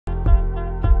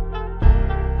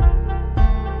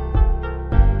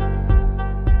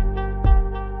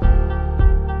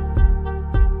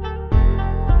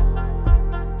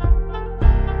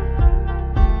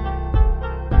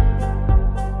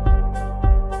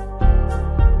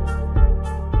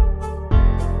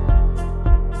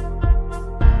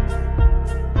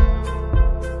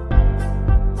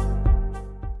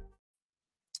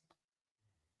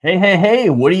Hey, hey, hey,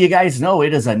 what do you guys know?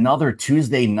 It is another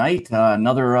Tuesday night,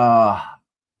 another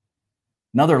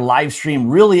live stream.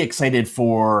 Really excited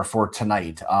for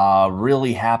tonight.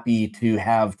 Really happy to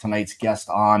have tonight's guest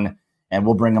on, and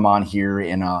we'll bring him on here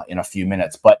in a few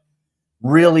minutes. But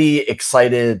really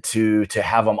excited to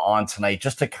have him on tonight,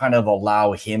 just to kind of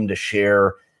allow him to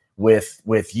share with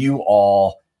you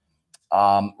all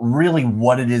really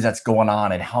what it is that's going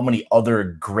on and how many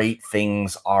other great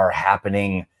things are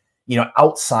happening,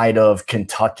 outside of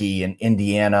Kentucky and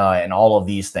Indiana and all of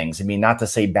these things. I mean, not to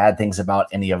say bad things about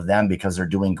any of them because they're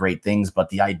doing great things, but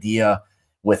the idea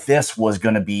with this was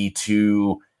going to be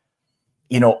to,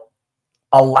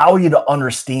 allow you to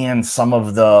understand some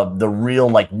of the real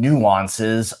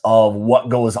nuances of what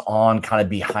goes on kind of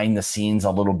behind the scenes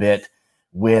a little bit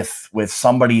with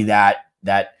somebody that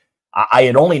I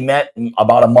had only met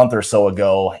about a month or so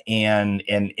ago, and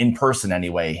in person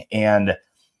anyway. And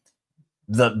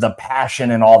the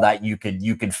passion and all that, you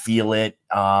could feel it.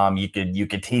 You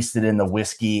could taste it in the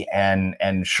whiskey.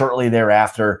 And shortly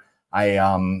thereafter,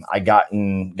 I got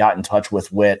in touch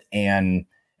with Whit and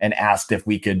asked if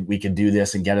we could do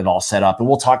this and get it all set up. And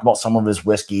we'll talk about some of his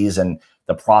whiskeys and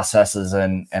the processes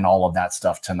and all of that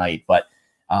stuff tonight. But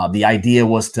the idea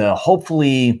was to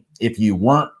hopefully, if you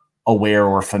weren't aware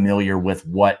or familiar with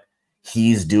what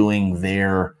he's doing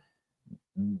there,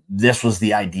 this was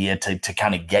the idea to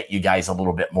kind of get you guys a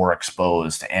little bit more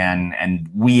exposed. And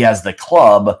we as the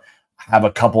club have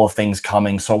a couple of things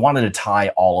coming. So I wanted to tie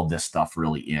all of this stuff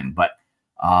really in. But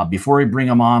before we bring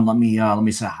them on, let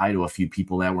me say hi to a few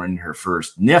people that were in here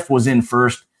first. Niff was in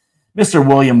first. Mr.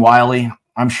 William Wiley.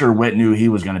 I'm sure Whit knew he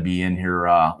was going to be in here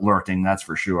lurking. That's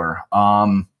for sure.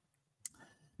 Mr.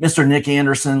 Nick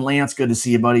Anderson, Lance, good to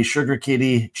see you, buddy. Sugar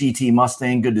Kitty, GT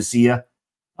Mustang, good to see you.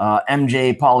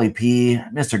 MJ, Polly P,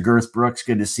 Mr. Girth Brooks,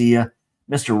 good to see you.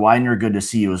 Mr. Widener, good to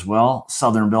see you as well.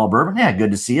 Southern Belle Bourbon, yeah,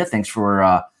 good to see you. Thanks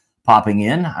for popping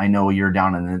in. I know you're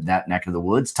down in that neck of the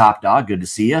woods. Top Dog, good to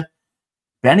see you.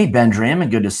 Benny, Ben Drammond,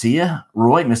 good to see you.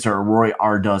 Roy, Mr. Roy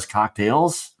R. Does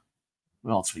Cocktails.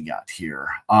 What else we got here?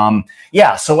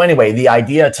 Yeah, so anyway, the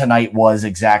idea tonight was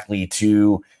exactly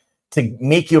to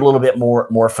make you a little bit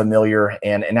more familiar.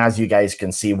 And as you guys can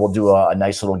see, we'll do a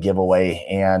nice little giveaway.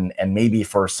 And maybe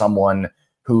for someone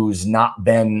who's not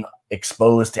been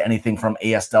exposed to anything from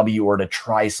ASW or to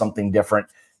try something different,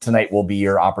 tonight will be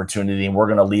your opportunity. And we're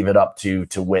going to leave it up to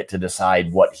Whit to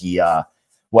decide what he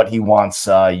wants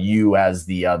you as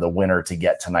the winner to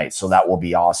get tonight. So that will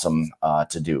be awesome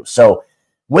to do. So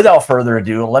without further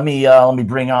ado, let me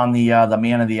bring on the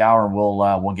man of the hour, and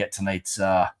we'll get tonight's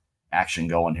action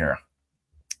going here.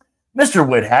 Mr.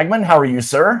 Whit Hagemann, how are you,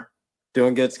 sir?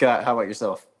 Doing good, Scott. How about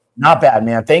yourself? Not bad,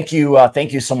 man. Thank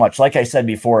you so much. Like I said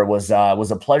before, it was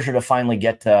a pleasure to finally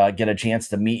get a chance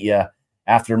to meet you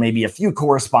after maybe a few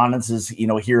correspondences,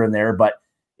 here and there. But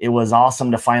it was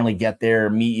awesome to finally get there,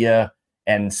 meet you,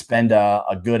 and spend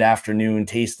a good afternoon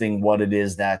tasting what it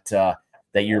is that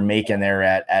you're making there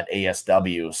at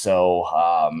ASW. So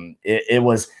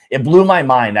it blew my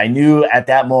mind. I knew at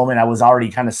that moment I was already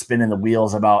kind of spinning the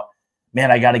wheels about, man,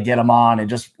 I got to get them on and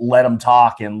just let them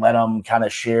talk and let them kind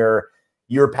of share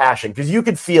your passion, because you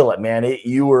could feel it, man.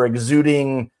 You were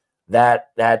exuding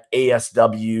that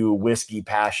ASW whiskey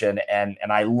passion, and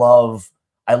I love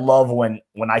when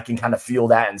I can kind of feel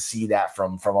that and see that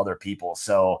from other people.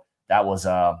 So that was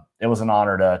it was an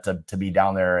honor to be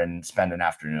down there and spend an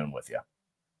afternoon with you.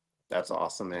 That's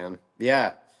awesome, man.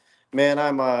 Yeah, man,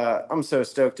 I'm so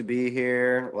stoked to be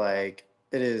here. Like,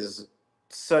 it is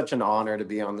such an honor to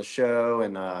be on the show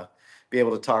and be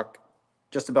able to talk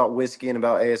just about whiskey and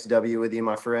about ASW with you,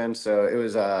 my friend. So it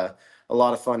was a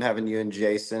lot of fun having you and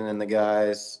Jason and the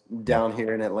guys down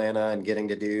here in Atlanta and getting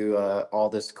to do all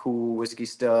this cool whiskey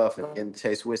stuff and getting to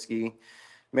taste whiskey.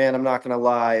 Man, I'm not gonna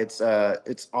lie,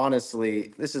 it's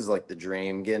honestly, this is like the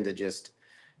dream, getting to just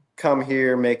come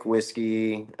here, make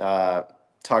whiskey,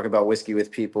 talk about whiskey with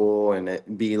people, and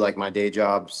it be like my day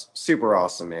job's super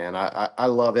awesome, man. I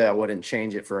love it. I wouldn't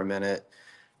change it for a minute.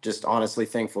 Just honestly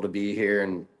thankful to be here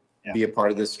and be a part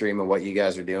of this stream and what you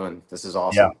guys are doing. This is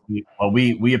awesome. Yeah, well,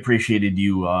 we appreciated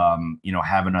you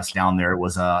having us down there. It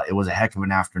was a heck of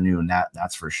an afternoon,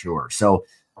 that's for sure. So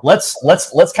let's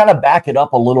kind of back it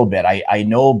up a little bit. I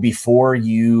know before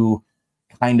you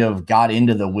kind of got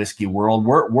into the whiskey world,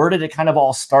 where did it kind of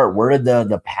all start? Where did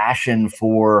the passion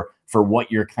for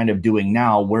what you're kind of doing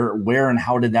now, where and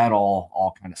how did that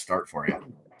all kind of start for you?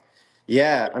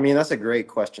 Yeah, I mean, that's a great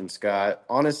question, Scott.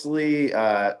 Honestly,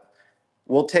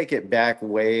 we'll take it back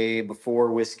way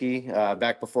before whiskey,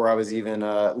 back before I was even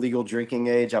legal drinking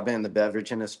age. I've been in the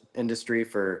beverage industry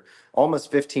for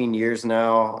almost 15 years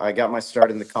now. I got my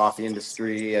start in the coffee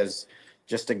industry as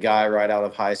just a guy right out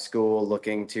of high school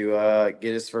looking to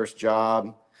get his first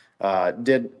job.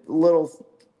 Did little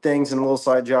things and little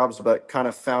side jobs, but kind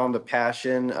of found a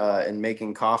passion in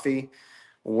making coffee.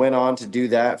 Went on to do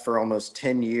that for almost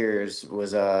 10 years,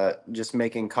 was just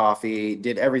making coffee,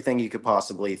 did everything you could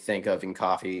possibly think of in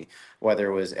coffee, whether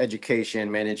it was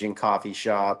education, managing coffee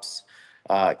shops,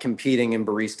 competing in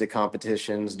barista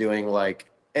competitions, doing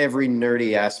like every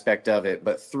nerdy aspect of it.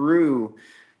 But through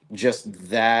just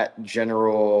that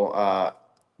general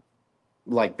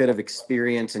like bit of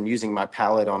experience and using my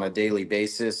palate on a daily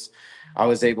basis, I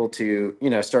was able to,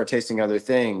 start tasting other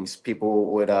things. People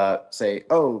would say,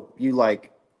 "Oh, you like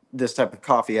this type of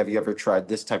coffee? Have you ever tried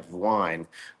this type of wine?"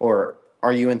 Or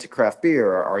 "Are you into craft beer?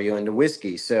 Or are you into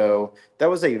whiskey?" So that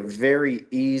was a very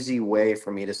easy way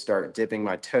for me to start dipping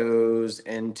my toes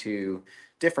into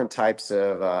different types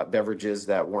of beverages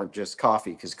that weren't just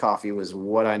coffee, because coffee was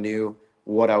what I knew,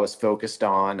 what I was focused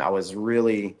on. I was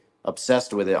really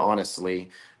obsessed with it, honestly.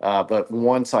 But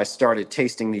once I started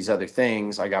tasting these other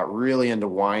things, I got really into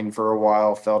wine for a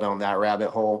while, fell down that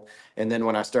rabbit hole. And then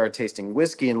when I started tasting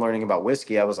whiskey and learning about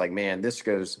whiskey, I was like, man, this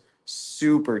goes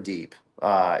super deep.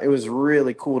 It was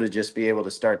really cool to just be able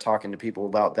to start talking to people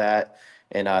about that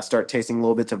and start tasting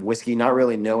little bits of whiskey, not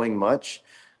really knowing much.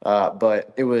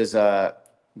 But it was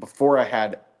before I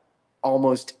had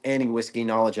almost any whiskey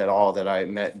knowledge at all that I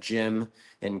met Jim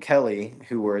and Kelly,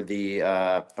 who were the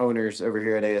owners over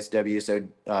here at ASW.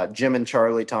 So Jim and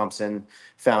Charlie Thompson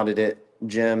founded it.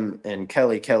 Jim and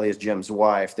Kelly is Jim's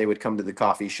wife. They would come to the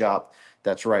coffee shop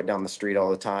that's right down the street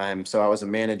all the time. So I was a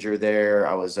manager there.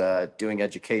 I was doing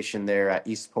education there at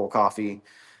East Pole Coffee.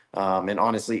 And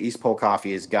honestly, East Pole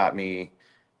Coffee has got me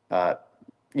uh,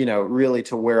 really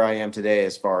to where I am today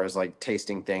as far as like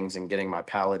tasting things and getting my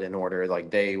palate in order.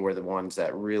 Like they were the ones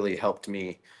that really helped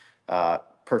me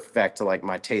perfect like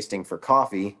my tasting for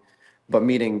coffee. But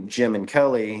meeting Jim and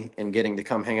Kelly and getting to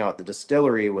come hang out at the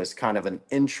distillery was kind of an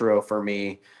intro for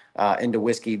me into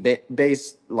whiskey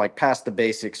base, like past the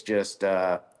basics, just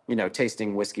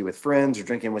tasting whiskey with friends or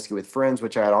drinking whiskey with friends,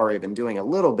 which I had already been doing a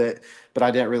little bit, but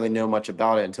I didn't really know much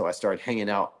about it until I started hanging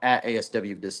out at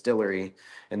ASW Distillery.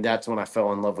 And that's when I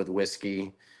fell in love with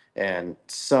whiskey and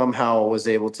somehow was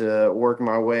able to work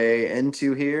my way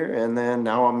into here. And then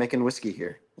now I'm making whiskey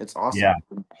here. It's Yeah.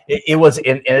 awesome. It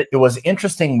was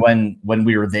interesting when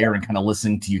we were there and kind of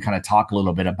listening to you kind of talk a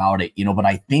little bit about it, but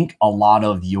I think a lot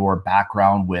of your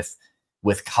background with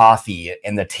coffee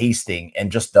and the tasting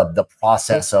and just the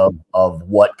process of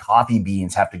what coffee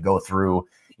beans have to go through,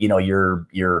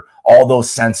 your all those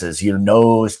senses, your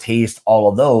nose, taste, all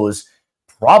of those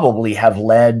probably have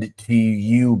led to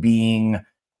you being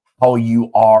how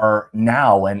you are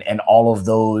now, and all of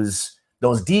those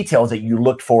details that you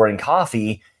looked for in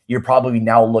coffee, you're probably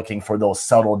now looking for those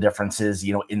subtle differences,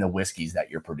 in the whiskeys that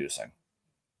you're producing.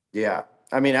 Yeah.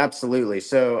 I mean, absolutely.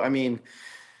 So, I mean,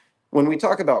 when we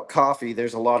talk about coffee,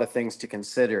 there's a lot of things to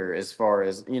consider as far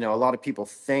as, a lot of people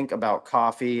think about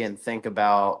coffee and think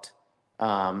about,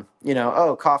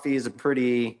 oh, coffee is a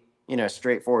pretty,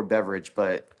 straightforward beverage,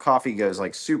 but coffee goes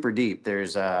like super deep.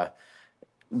 There's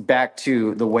back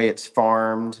to the way it's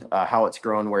farmed, how it's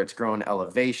grown, where it's grown,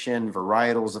 elevation,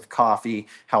 varietals of coffee,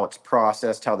 how it's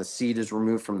processed, how the seed is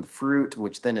removed from the fruit,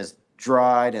 which then is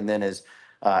dried and then is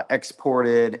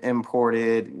exported,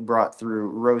 imported, brought through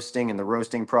roasting and the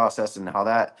roasting process and how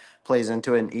that plays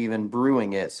into it, and even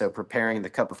brewing it. So preparing the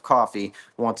cup of coffee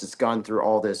once it's gone through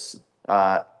all this,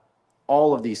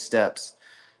 all of these steps.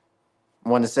 I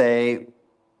want to say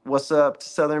what's up to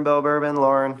Southern Belle Bourbon,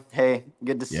 Lauren. Hey,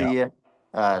 good to Yeah. see you.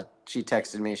 She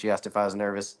texted me. She asked if I was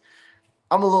nervous.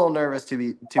 I'm a little nervous to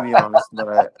be honest,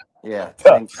 but yeah,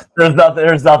 thanks. There's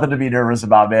nothing to be nervous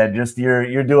about, man. Just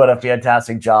you're doing a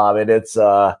fantastic job, and it's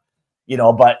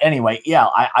but anyway, yeah,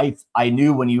 I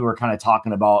knew when you were kind of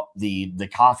talking about the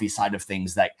coffee side of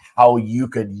things, that how you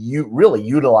could really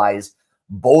utilize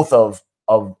both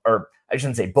or I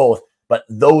shouldn't say both, but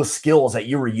those skills that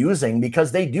you were using,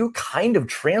 because they do kind of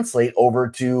translate over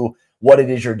to what it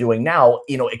is you're doing now,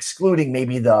 excluding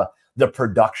maybe the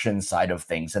production side of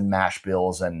things and mash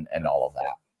bills and all of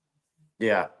that.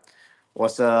 Yeah.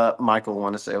 What's up? Michael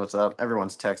want to say what's up.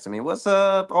 Everyone's texting me. What's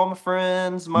up, all my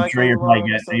friends? I'm sure Michael, Lauren,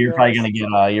 what's up, guys? you're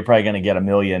probably gonna get a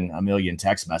million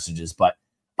text messages. But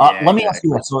Yeah, let me ask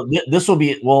you exactly. this. So this will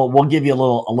be we'll give you a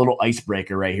little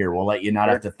icebreaker right here. We'll let you not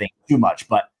have Sure. to think too much.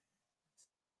 But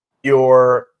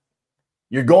you're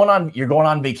you're going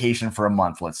on vacation for a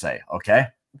month, let's say. Okay,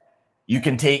 you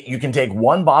can take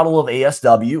one bottle of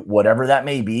ASW, whatever that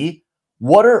may be.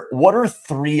 What are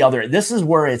three other? This is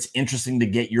where it's interesting to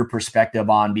get your perspective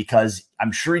on, because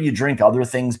I'm sure you drink other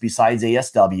things besides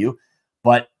ASW,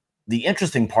 but the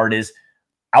interesting part is,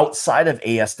 outside of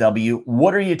ASW,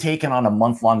 what are you taking on a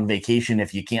month-long vacation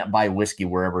if you can't buy whiskey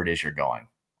wherever it is you're going?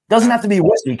 Doesn't have to be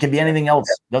whiskey. It can be anything else.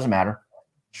 Doesn't matter.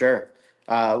 Sure.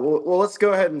 Well, let's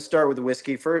go ahead and start with the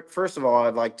whiskey. First of all,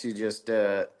 I'd like to just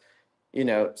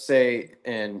say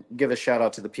and give a shout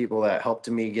out to the people that helped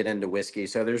me get into whiskey.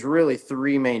 So there's really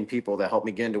three main people that helped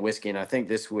me get into whiskey, and I think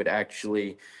this would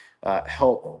actually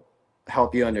help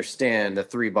you understand the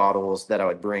three bottles that I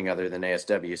would bring other than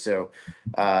ASW. So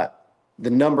the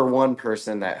number one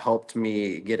person that helped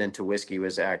me get into whiskey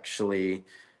was actually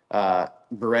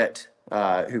Brett,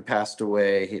 who passed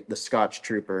away, the Scotch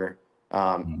Trooper.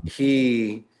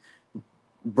 He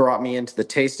brought me into the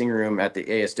tasting room at the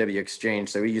ASW Exchange.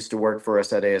 So he used to work for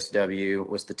us at ASW,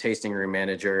 was the tasting room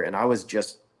manager, and I was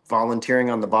just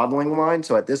volunteering on the bottling line.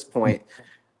 So at this point,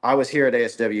 I was here at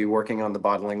ASW working on the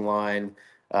bottling line,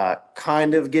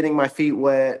 kind of getting my feet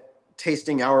wet,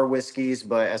 tasting our whiskeys.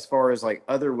 But as far as like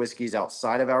other whiskeys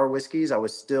outside of our whiskeys, I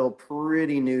was still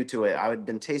pretty new to it. I had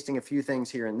been tasting a few things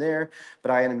here and there,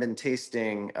 but I hadn't been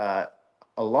tasting a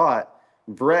lot.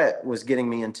 Brett was getting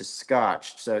me into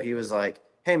Scotch. So he was like,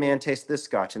 hey man, taste this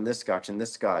Scotch and this Scotch and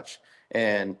this Scotch.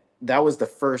 And that was the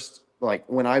first, like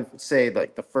when I say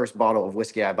like the first bottle of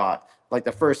whiskey I bought, like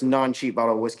the first non-cheap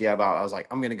bottle of whiskey I bought, I was like,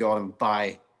 I'm gonna go out and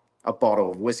buy a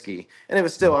bottle of whiskey. And it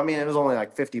was still, I mean, it was only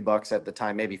like $50 at the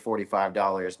time, maybe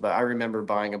 $45. But I remember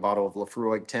buying a bottle of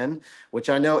Lafroig 10, which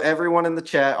I know everyone in the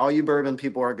chat, all you bourbon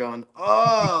people are going,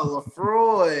 oh,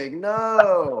 Lafroig,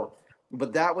 no.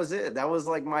 But that was it. That was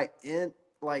like my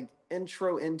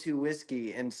intro into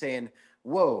whiskey, and saying,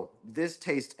 whoa, this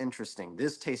tastes interesting.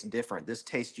 This tastes different. This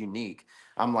tastes unique.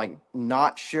 I'm like,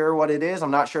 not sure what it is. I'm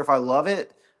not sure if I love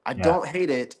it. I Yeah. don't hate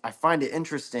it. I find it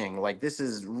interesting. Like, this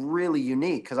is really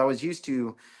unique, because I was used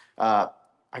to, uh,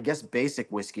 I guess,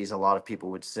 basic whiskeys, a lot of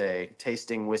people would say,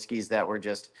 tasting whiskeys that were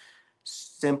just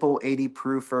simple 80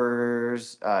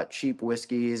 proofers, cheap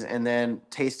whiskeys, and then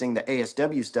tasting the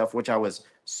ASW stuff, which I was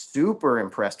super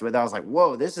impressed with. I was like,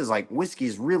 whoa, this is like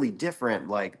whiskey's really different,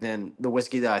 like than the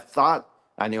whiskey that I thought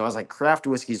I knew. I was like, craft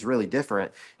whiskey's really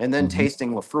different. And then Mhm.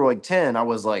 tasting Lafroig 10, I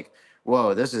was like,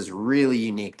 whoa, this is really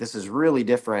unique. This is really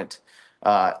different.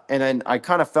 And then I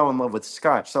kind of fell in love with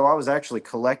Scotch. So I was actually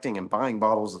collecting and buying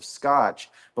bottles of Scotch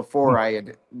before I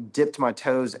had dipped my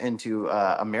toes into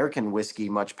American whiskey,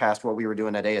 much past what we were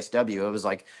doing at ASW. It was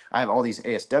like, I have all these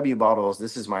ASW bottles.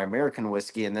 This is my American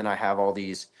whiskey. And then I have all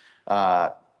these uh,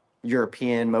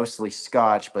 European, mostly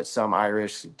Scotch, but some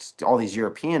Irish, all these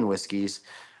European whiskeys.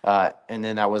 And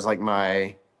then that was like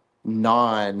my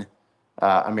non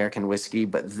American whiskey.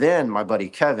 But then my buddy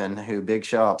Kevin, who, big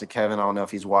shout out to Kevin, I don't know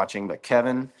if he's watching, but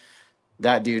Kevin,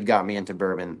 that dude got me into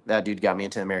bourbon. That dude got me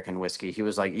into American whiskey. He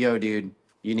was like, yo, dude,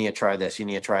 you need to try this. You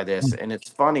need to try this. And it's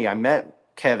funny, I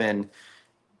met Kevin,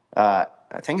 I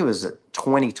think it was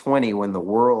 2020 when the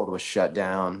world was shut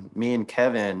down. Me and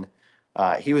Kevin,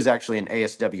 he was actually an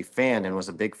ASW fan and was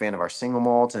a big fan of our single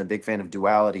malt and a big fan of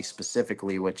Duality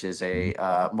specifically, which is a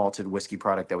malted whiskey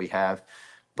product that we have.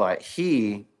 But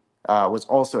he was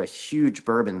also a huge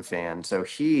bourbon fan. So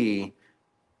he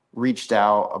reached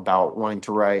out about wanting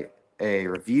to write a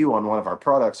review on one of our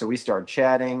products. So we started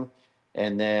chatting.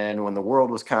 And then when the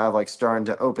world was kind of like starting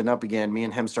to open up again, me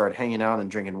and him started hanging out and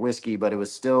drinking whiskey, but it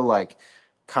was still like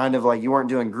kind of like you weren't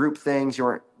doing group things, you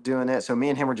weren't doing it. So me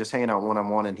and him were just hanging out one on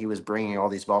one, and he was bringing all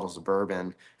these bottles of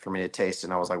bourbon for me to taste.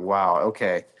 And I was like, wow,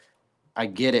 okay, I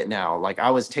get it now. Like, I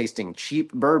was tasting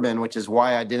cheap bourbon, which is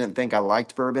why I didn't think I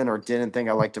liked bourbon or didn't think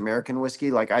I liked American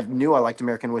whiskey. Like, I knew I liked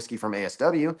American whiskey from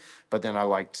ASW, but then I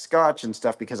liked Scotch and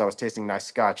stuff because I was tasting nice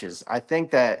Scotches. I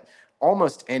think that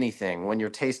almost anything, when you're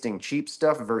tasting cheap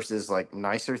stuff versus like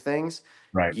nicer things,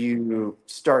 Right. you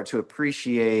start to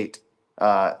appreciate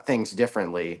things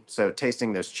differently. So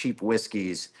tasting those cheap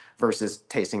whiskeys versus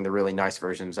tasting the really nice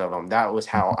versions of them, that was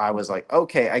how I was like,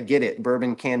 okay, I get it.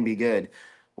 Bourbon can be good,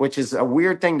 which is a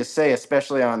weird thing to say,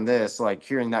 especially on this, like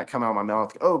hearing that come out of my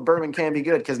mouth. Oh, bourbon can be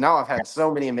good, because now I've had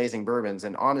so many amazing bourbons,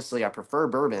 and honestly, I prefer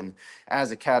bourbon as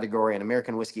a category and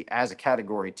American whiskey as a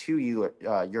category to you,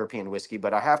 European whiskey.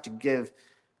 But I have to give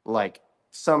like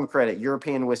some credit.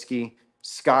 European whiskey,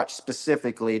 Scotch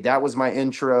specifically, that was my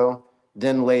intro.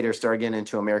 Then later started getting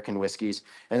into American whiskeys.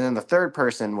 And then the third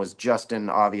person was Justin,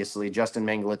 obviously, Justin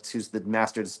Manglitz, who's the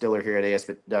master distiller here at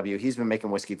ASW. He's been making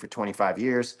whiskey for 25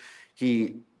 years.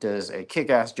 He does a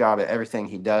kick-ass job at everything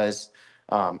he does.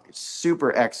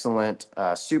 Super excellent,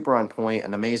 super on point,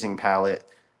 an amazing palate.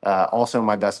 Also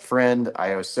my best friend.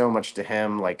 I owe so much to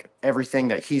him. Like everything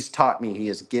that he's taught me, he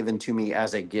has given to me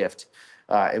as a gift.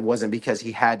 It wasn't because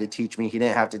he had to teach me. He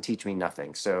didn't have to teach me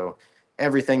nothing. So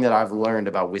everything that I've learned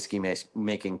about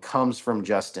making comes from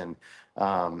Justin.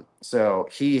 So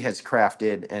he has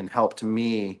crafted and helped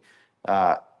me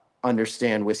uh,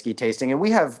 understand whiskey tasting. And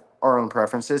we have our own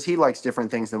preferences. He likes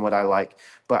different things than what I like,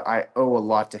 but I owe a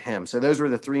lot to him. So those were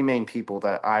the three main people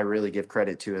that I really give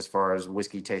credit to as far as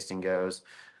whiskey tasting goes,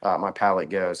 my palate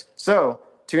goes. So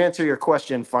to answer your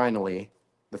question, finally,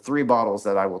 the three bottles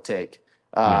that I will take.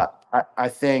 Yeah. I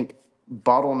think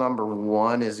bottle number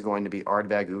one is going to be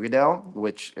Ardbeg Ugadel,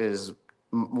 which is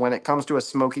when it comes to a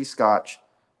smoky Scotch,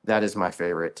 that is my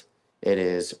favorite. It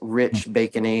is rich,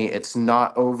 bacony. It's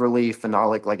not overly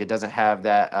phenolic, like it doesn't have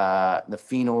that the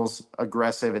phenols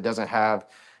aggressive. It doesn't have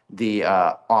the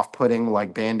off-putting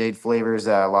like Band-Aid flavors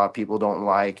that a lot of people don't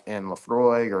like in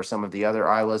Lafroig or some of the other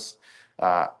Islas.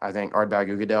 I think Ardbeg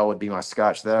Ugadel would be my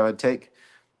Scotch that I would take.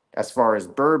 As far as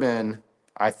bourbon,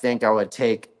 I think I would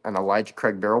take an Elijah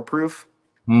Craig Barrel Proof.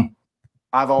 Mm.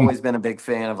 I've Mm. always been a big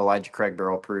fan of Elijah Craig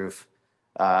Barrel Proof.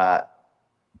 Uh,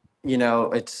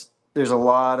 it's there's a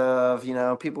lot of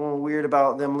people weird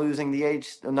about them losing the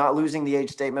age, not losing the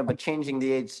age statement, but changing the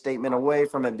age statement away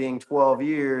from it being 12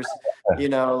 years.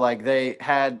 Like they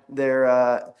had their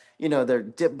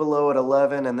dip below at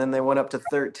 11, and then they went up to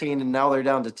 13, and now they're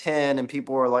down to 10, and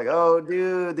people were like, oh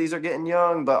dude, these are getting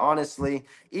young. But honestly,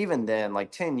 even then, like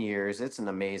 10 years, it's an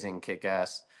amazing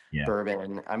kick-ass Yeah.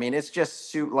 bourbon. I mean, it's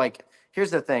just like,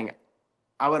 here's the thing.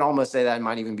 I would almost say that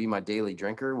might even be my daily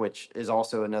drinker, which is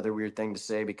also another weird thing to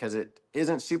say because it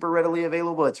isn't super readily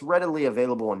available. It's readily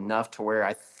available enough to where I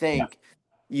Yeah. think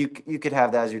you could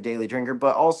have that as your daily drinker.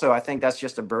 But also, I think that's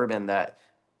just a bourbon that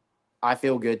I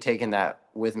feel good taking that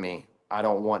with me. I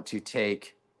don't want to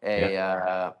take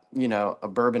Yeah. a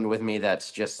bourbon with me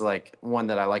that's just like one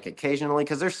that I like occasionally,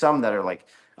 because there's some that are like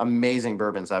amazing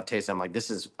bourbons I've tasted. I'm like, this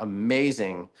is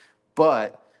amazing,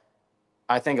 but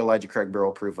I think Elijah Craig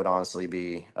Barrel Proof would honestly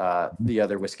be the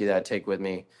other whiskey that I'd take with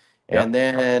me. And Yep.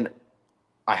 then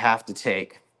I have to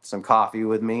take some coffee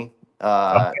with me.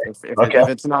 Okay. If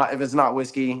Okay. it's not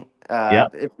whiskey, Yeah.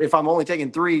 if I'm only taking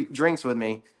three drinks with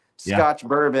me, Yeah. Scotch,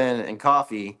 bourbon, and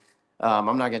coffee,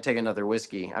 I'm not gonna take another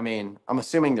whiskey. I mean, I'm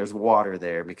assuming there's water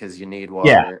there because you need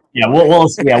Yeah. water. Yeah.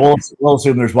 We'll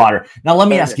assume there's water. Now let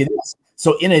me ask Okay. you this.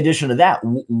 So in addition to that,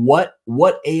 what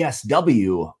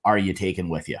ASW are you taking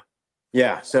with you?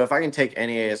 Yeah. So if I can take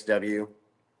any ASW,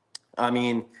 I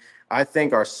mean, I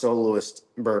think our soloist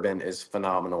bourbon is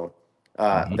phenomenal.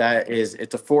 Mhm.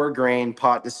 It's a 4 grain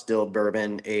pot distilled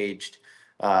bourbon aged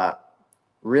uh,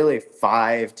 really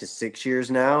 5 to 6 years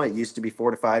now. It used to be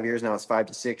 4 to 5 years. Now it's 5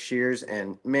 to 6 years.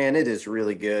 And man, it is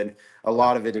really good. A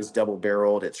lot of it is double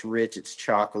barreled. It's rich. It's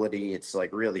chocolatey. It's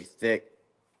like really thick.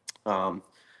 Um,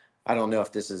 I don't know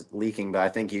if this is leaking, but I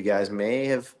think you guys may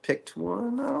have picked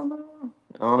one. I don't know.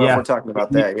 I don't know if Yeah. we're talking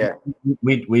about We, that yet.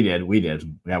 we did.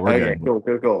 Yeah, we're Okay,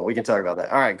 good. cool. We can talk about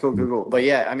that. All right, cool. But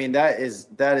yeah, I mean that is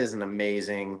an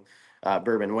amazing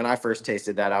bourbon. When I first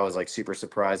tasted that, I was like super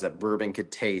surprised that bourbon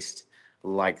could taste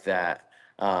like that.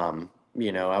 I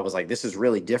was like, this is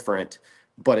really different,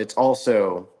 but it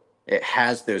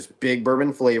has those big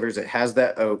bourbon flavors. It has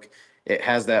that oak. It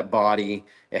has that body.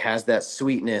 It has that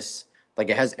sweetness. Like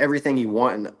it has everything you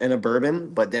want in a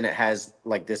bourbon, but then it has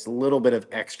like this little bit of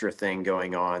extra thing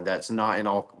going on that's not in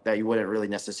all that you wouldn't really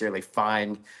necessarily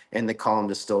find in the column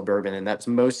distilled bourbon. And that's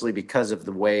mostly because of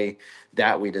the way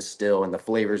that we distill and the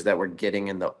flavors that we're getting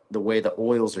and the way the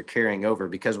oils are carrying over.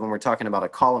 Because when we're talking about a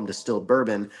column distilled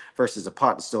bourbon versus a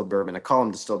pot distilled bourbon, a column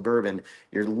distilled bourbon,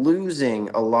 you're losing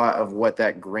a lot of what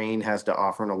that grain has to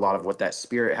offer and a lot of what that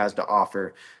spirit has to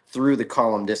offer through the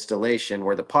column distillation.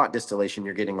 Where the pot distillation,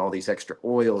 you're getting all these extra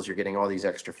oils, you're getting all these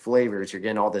extra flavors, you're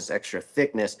getting all this extra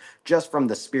thickness just from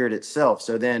the spirit itself.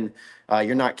 So then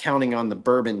you're not counting on the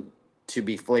bourbon to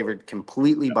be flavored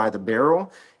completely by the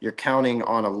barrel. You're counting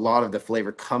on a lot of the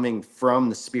flavor coming from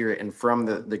the spirit and from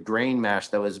the grain mash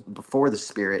that was before the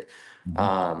spirit, Mhm.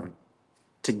 um,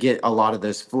 to get a lot of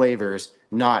those flavors,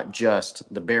 not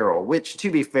just the barrel. Which, to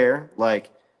be fair, like,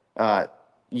 uh,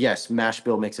 yes, mash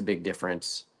bill makes a big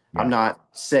difference. I'm Yeah. not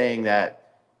saying that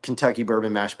Kentucky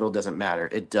bourbon mash bill doesn't matter.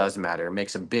 It does matter. It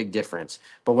makes a big difference.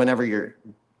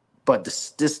 But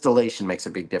the distillation makes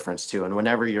a big difference too. And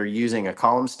whenever you're using a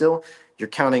column still, you're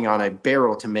counting on a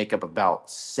barrel to make up about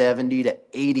 70 to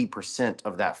 80%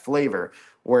 of that flavor.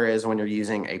 Whereas when you're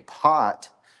using a pot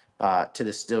to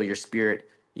distill your spirit,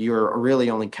 you're really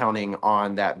only counting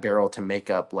on that barrel to make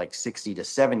up like 60 to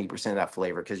 70% of that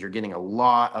flavor, because you're getting a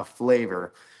lot of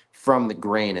flavor from the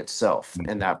grain itself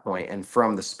in that point and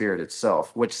from the spirit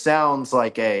itself, which sounds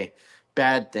like a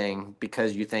bad thing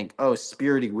because you think, oh,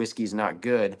 spirity whiskey is not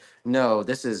good. No,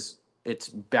 it's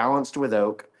balanced with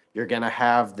oak. You're going to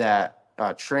have that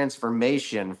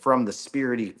transformation from the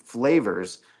spirity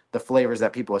flavors, the flavors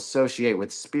that people associate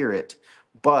with spirit,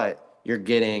 but you're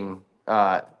getting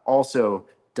also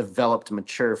developed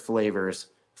mature flavors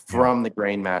Yeah. from the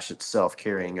grain mash itself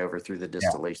carrying over through the Yeah.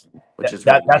 distillation, which is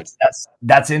That really neat.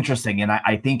 that's interesting. And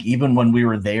I think even when we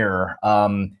were there,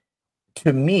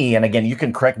 to me, and again, you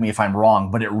can correct me if I'm wrong,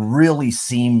 but it really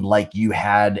seemed like you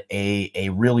had a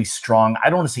really strong, I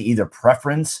don't want to say either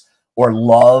preference or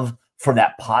love for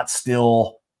that pot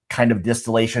still kind of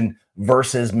distillation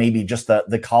versus maybe just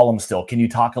the column still. Can you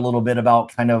talk a little bit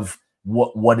about kind of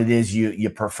what it is you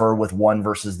prefer with one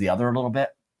versus the other a little bit?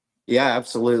 Yeah,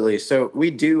 absolutely. So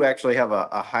we do actually have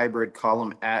a hybrid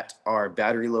column at our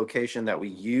battery location that we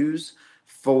use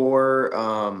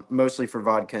for mostly for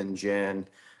vodka and gin.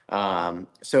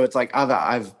 So it's like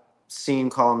I've seen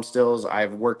column stills.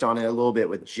 I've worked on it a little bit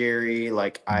with Jerry.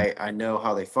 Like I know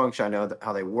how they function. I know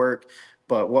how they work.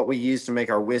 But what we use to make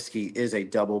our whiskey is a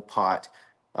double pot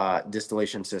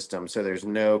distillation system. So there's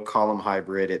no column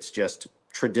hybrid. It's just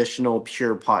traditional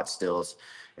pure pot stills.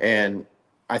 And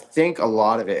I think a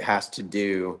lot of it has to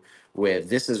do with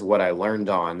this is what I learned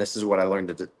on. This is what I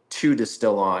learned to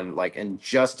distill on. Like, and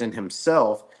Justin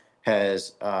himself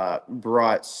has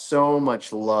brought so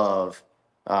much love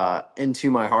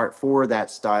into my heart for that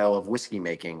style of whiskey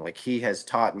making. Like, he has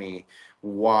taught me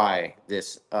why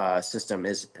this system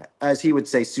is, as he would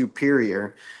say,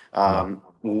 superior. Yeah.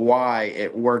 Why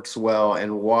it works well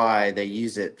and why they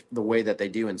use it the way that they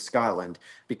do in Scotland.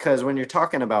 Because when you're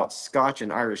talking about Scotch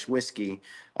and Irish whiskey,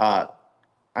 uh,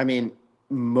 I mean,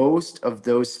 most of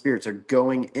those spirits are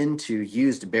going into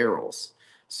used barrels.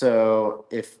 So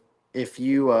if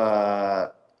you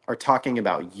are talking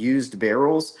about used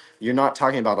barrels, you're not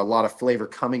talking about a lot of flavor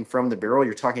coming from the barrel.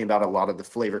 You're talking about a lot of the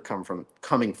flavor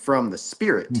coming from the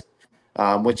spirit,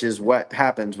 which is what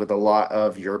happens with a lot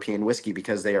of European whiskey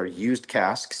because they are used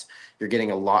casks. You're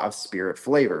getting a lot of spirit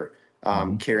flavor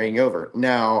Mhm. carrying over.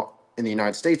 Now, in the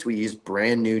United States, we use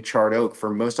brand new charred oak for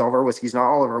most all of our whiskeys. Not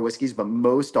all of our whiskeys, but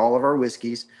most all of our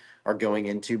whiskeys are going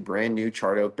into brand new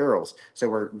charred oak barrels. So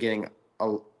we're getting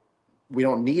we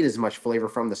don't need as much flavor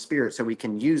from the spirit, so we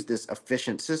can use this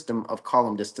efficient system of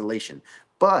column distillation.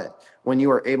 But when you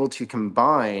are able to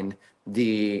combine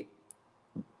the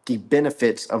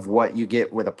benefits of what you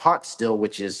get with a pot still,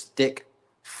 which is thick,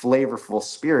 flavorful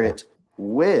spirit,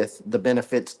 with the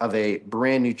benefits of a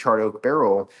brand new charred oak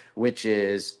barrel, which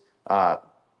is uh,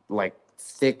 like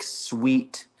thick,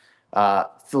 sweet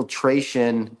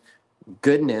filtration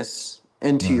goodness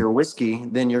into Mhm. your whiskey,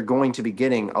 then you're going to be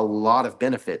getting a lot of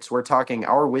benefits. We're talking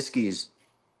our whiskeys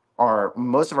are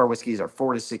most of our whiskeys are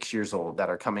 4 to 6 years old that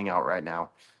are coming out right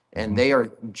now, and Mhm. they are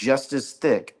just as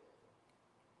thick.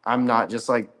 I'm not just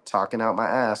like talking out my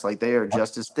ass. Like, they are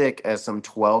just as thick as some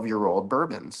 12-year-old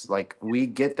bourbons. Like, we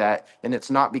get that. And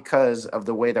it's not because of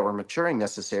the way that we're maturing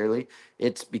necessarily.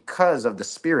 It's because of the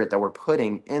spirit that we're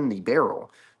putting in the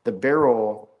barrel. The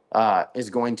barrel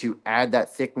is going to add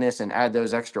that thickness and add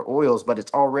those extra oils, but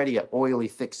it's already an oily,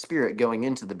 thick spirit going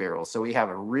into the barrel. So we have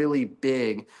a really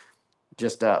big,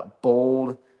 just a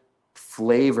bold,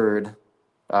 flavored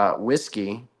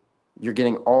whiskey. You're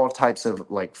getting all types of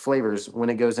like flavors when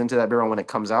it goes into that barrel. When it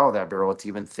comes out of that barrel, it's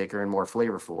even thicker and more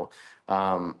flavorful.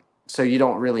 So you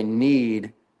don't really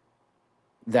need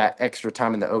that extra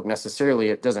time in the oak necessarily.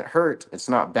 It doesn't hurt. It's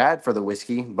not bad for the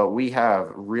whiskey, but we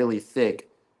have really thick,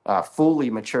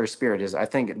 fully mature spirit. Is, I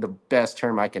think, the best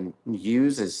term I can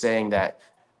use is saying that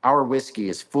our whiskey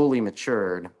is fully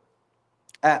matured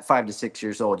at 5 to 6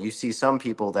 years old. You see some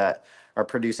people that are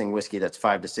producing whiskey that's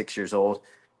 5 to 6 years old,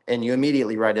 and you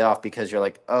immediately write it off because you're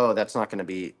like, oh, that's not going to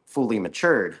be fully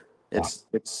matured. Yeah.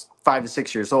 It's 5 to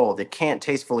 6 years old. It can't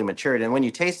taste fully matured. And when you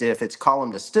taste it, if it's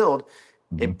column distilled,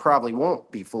 Mhm. it probably won't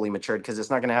be fully matured because it's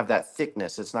not going to have that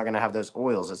thickness. It's not going to have those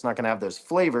oils. It's not going to have those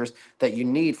flavors that you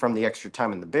need from the extra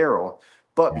time in the barrel.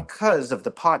 But Yeah. because of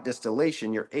the pot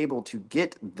distillation, you're able to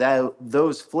get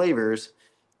those flavors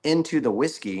into the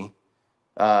whiskey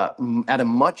at a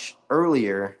much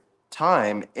earlier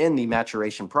time in the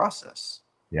maturation process.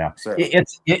 Yeah, So,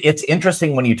 it's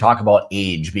interesting when you talk about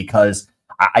age because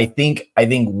I think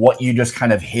what you just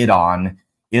kind of hit on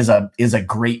is a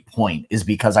great point. Is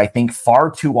because I think far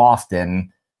too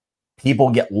often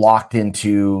people get locked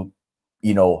into,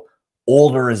 you know,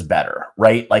 older is better,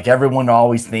 right? Like everyone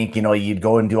always think, you'd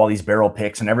go and do all these barrel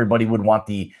picks and everybody would want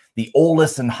the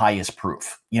oldest and highest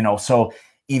proof, so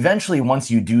eventually once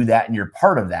you do that and you're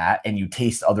part of that and you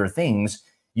taste other things,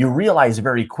 you realize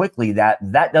very quickly that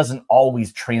that doesn't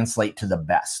always translate to the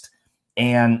best.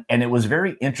 And it was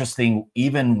very interesting,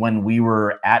 even when we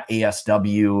were at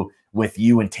ASW with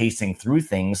you and tasting through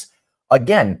things.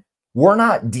 Again, we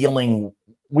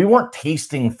weren't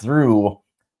tasting through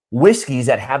whiskeys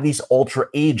that have these ultra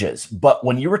ages. But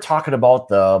when you were talking about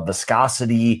the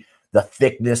viscosity, the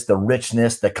thickness, the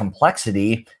richness, the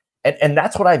complexity, and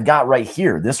that's what I've got right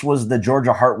here. This was the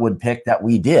Georgia Heartwood pick that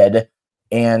we did.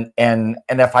 And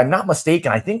if I'm not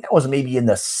mistaken, I think that was maybe in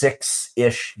the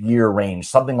 6-ish year range,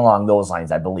 something along those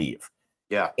lines, I believe.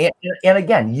 Yeah. And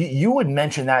again, you would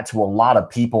mention that to a lot of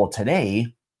people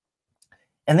today,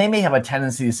 and they may have a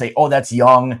tendency to say, oh, that's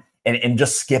young, and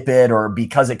just skip it, or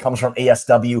because it comes from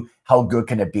ASW, how good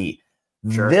can it be?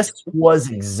 Sure. This was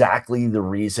exactly the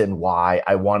reason why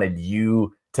I wanted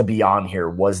you to be on here,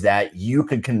 was that you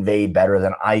could convey better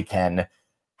than I can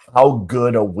how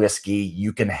good a whiskey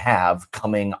you can have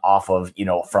coming off of,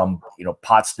 from,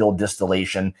 pot still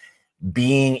distillation,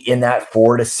 being in that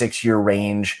 4 to 6 year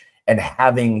range, and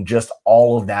having just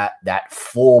all of that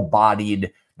full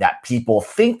bodied that people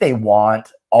think they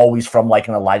want, always from like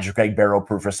an Elijah Craig barrel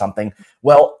proof or something.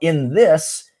 Well, in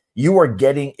this, you are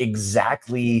getting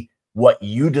exactly what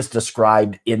you just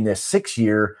described in this 6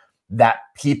 year that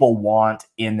people want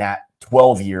in that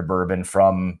 12-year bourbon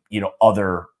from,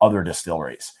 other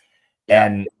distilleries.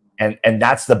 Yeah. And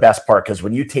that's the best part, because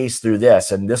when you taste through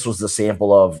this, and this was the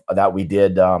sample of that we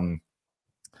did a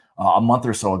month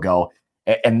or so ago,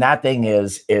 and that thing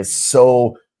is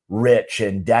so rich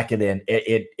and decadent.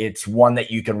 It's one that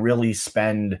you can really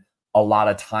spend a lot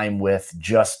of time with,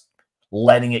 just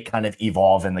letting it kind of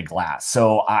evolve in the glass.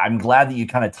 So I'm glad that you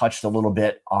kind of touched a little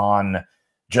bit on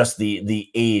just the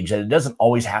age, and it doesn't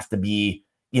always have to be,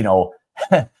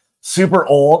 super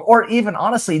old, or even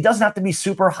honestly, it doesn't have to be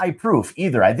super high proof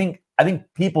either. I think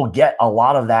people get a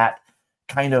lot of that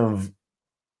kind of,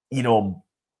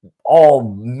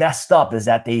 all messed up, is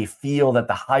that they feel that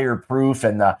the higher proof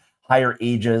and the higher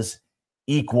ages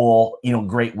equal,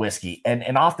 great whiskey.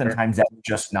 And oftentimes that's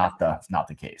just not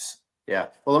the case. Yeah.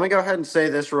 Well, let me go ahead and say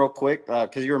this real quick,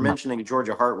 because you were mentioning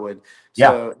Georgia Heartwood. Yeah.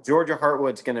 So Georgia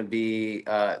Heartwood's going to be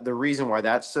the reason why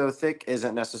that's so thick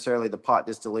isn't necessarily the pot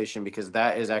distillation, because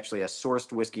that is actually a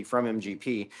sourced whiskey from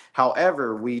MGP.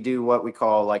 However, we do what we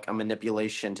call like a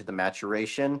manipulation to the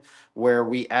maturation, where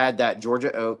we add that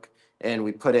Georgia oak and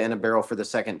we put it in a barrel for the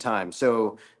second time.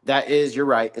 So that is, you're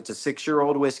right, it's a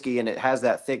 6-year-old whiskey and it has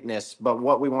that thickness. But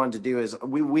what we wanted to do is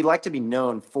we like to be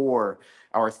known for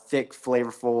our thick,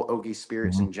 flavorful, oaky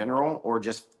spirits in general, or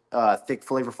just thick,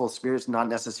 flavorful spirits, not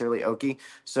necessarily oaky.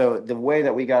 So the way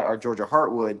that we got our Georgia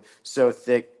Heartwood so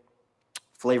thick,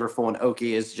 flavorful, and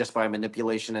oaky is just by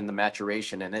manipulation and the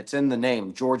maturation. And it's in the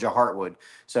name, Georgia Heartwood.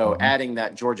 So adding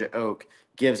that Georgia oak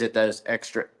gives it those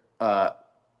extra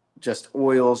just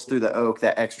oils through the oak,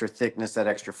 that extra thickness, that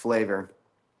extra flavor.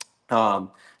 So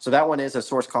that one is a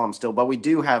source column still, but we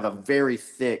do have a very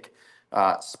thick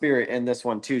spirit in this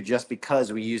one too, just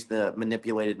because we use the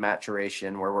manipulated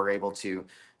maturation, where we're able to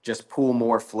just pull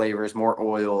more flavors, more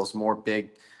oils, more big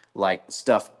like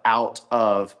stuff out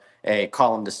of a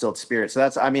column distilled spirit. So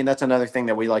that's another thing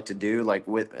that we like to do, like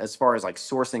with as far as like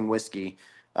sourcing whiskey.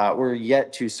 We're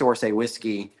yet to source a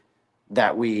whiskey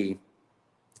that we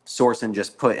source and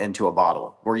just put into a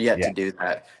bottle. We're yet to do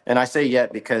that. And I say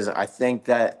yet because I think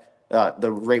that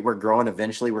the rate we're growing,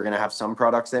 eventually we're going to have some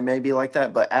products that may be like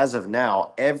that. But as of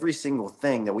now, every single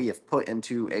thing that we have put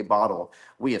into a bottle,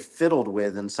 we have fiddled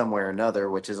with in some way or another,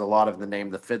 which is a lot of the name,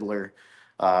 the fiddler.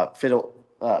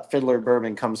 Fiddler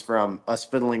bourbon comes from us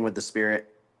fiddling with the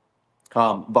spirit.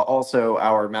 But also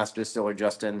our master distiller,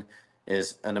 Justin,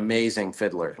 is an amazing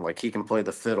fiddler. Like, he can play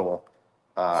the fiddle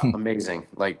amazing,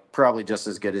 like probably just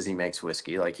as good as he makes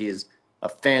whiskey. Like, he is a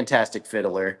fantastic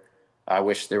fiddler. I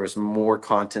wish there was more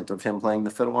content of him playing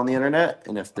the fiddle on the internet.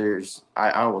 And if there's,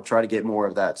 I will try to get more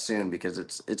of that soon, because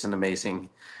it's an amazing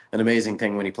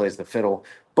thing when he plays the fiddle.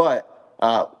 But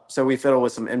so we fiddle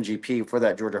with some MGP for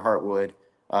that Georgia Heartwood.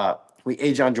 We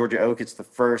age on Georgia oak. It's the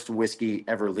first whiskey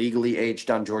ever legally aged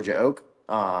on Georgia oak.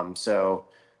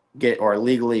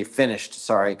 Legally finished.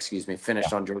 Sorry, excuse me,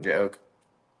 finished on Georgia oak.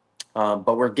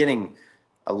 But we're getting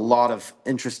a lot of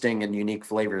interesting and unique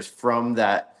flavors from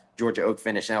that Georgia oak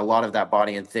finish, and a lot of that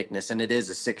body and thickness. And it is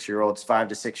a 6-year-old. It's 5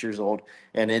 to 6 years old,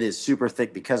 and it is super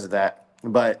thick because of that.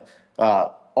 But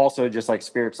also, just like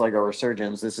spirits like our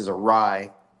Resurgence, this is a rye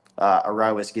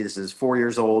whiskey. This is 4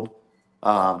 years old.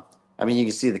 You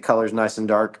can see the color's nice and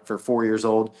dark for 4 years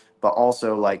old, but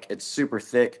also like it's super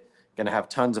thick, going to have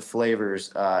tons of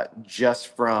flavors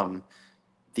just from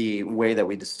the way that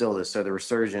we distill this. So the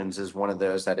Resurgence is one of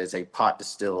those that is a pot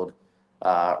distilled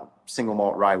single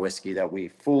malt rye whiskey that we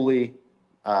fully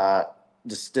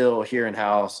distill here in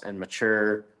house and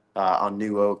mature on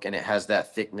new oak, and it has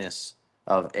that thickness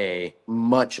of a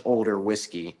much older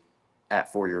whiskey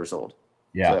at 4 years old.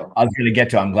 Yeah, So I was going to get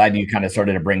to. I'm glad you kind of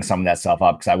started to bring some of that stuff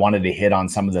up because I wanted to hit on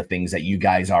some of the things that you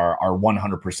guys are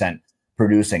 100%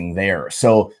 producing there.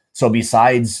 So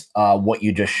besides what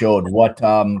you just showed, what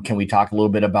can we talk a little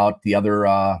bit about the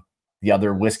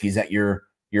other whiskeys that you're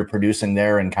producing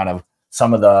there and kind of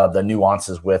some of the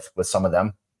nuances with some of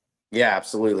them? yeah,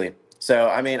 absolutely. So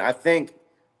I mean, I think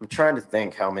I'm trying to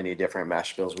think how many different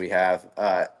mash bills we have.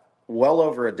 Well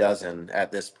over a dozen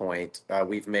at this point.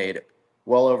 We've made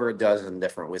well over a dozen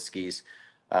different whiskeys.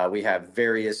 We have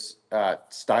various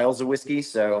styles of whiskey.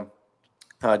 So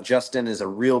Justin is a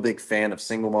real big fan of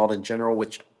single malt in general,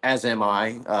 which as am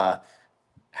I.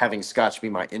 Having Scotch be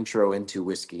my intro into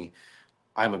whiskey,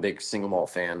 I'm a big single malt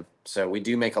fan. So we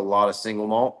do make a lot of single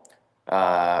malt.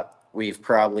 We've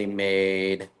probably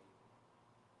made,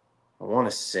 I want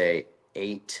to say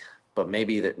 8, but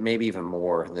maybe even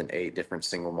more than 8 different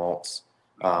single malts,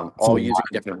 So all using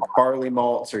different barley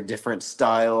malts or different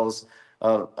styles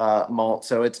of malt.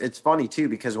 So it's funny too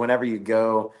because whenever you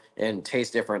go and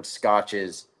taste different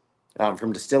scotches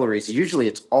from distilleries, usually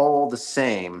it's all the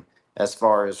same as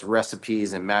far as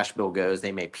recipes and mash bill goes.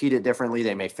 They may peat it differently,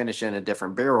 they may finish in a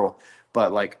different barrel,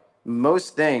 but like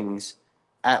most things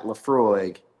at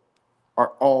Lafroig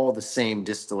are all the same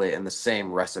distillate and the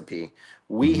same recipe.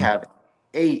 We Mhm. have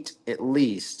 8 at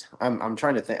least. I'm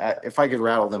trying to think if I could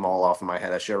rattle them all off in my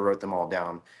head. I should have wrote them all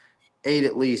down. 8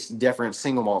 at least different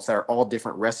single malts that are all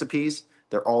different recipes.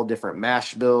 They're all different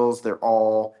mash bills. They're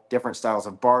all different styles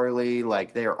of barley.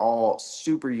 Like they're all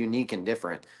super unique and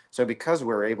different. So because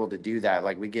we're able to do that,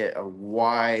 like we get a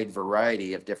wide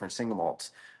variety of different single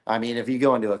malts. I mean, if you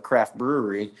go into a craft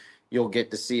brewery, you'll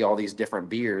get to see all these different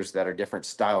beers that are different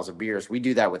styles of beers. We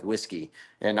do that with whiskey.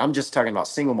 And I'm just talking about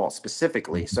single malt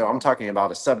specifically. So I'm talking about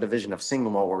a subdivision of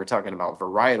single malt where we're talking about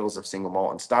varietals of single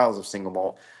malt and styles of single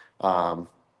malt. Um,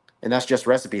 and that's just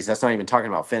recipes. That's not even talking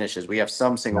about finishes. We have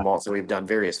some single Yeah. malts that we've done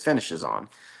various finishes on.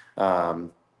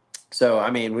 Um, so, I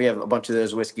mean, we have a bunch of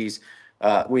those whiskeys.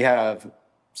 We have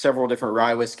several different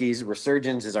rye whiskeys.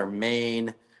 Resurgence is our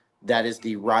main. That is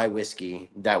the rye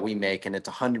whiskey that we make, and it's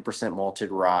 100%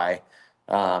 malted rye.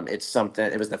 It's something.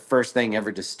 It was the first thing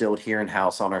ever distilled here in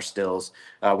house on our stills.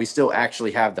 We still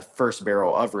actually have the first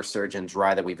barrel of Resurgence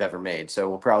rye that we've ever made, so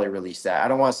we'll probably release that. I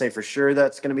don't want to say for sure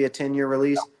that's going to be a 10-year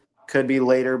release. Could be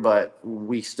later, but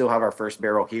we still have our first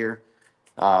barrel here,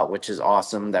 which is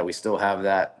awesome that we still have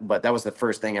that. But that was the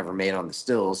first thing ever made on the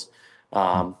stills.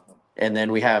 And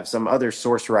then we have some other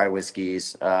source rye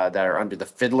whiskeys that are under the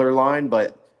Fiddler line,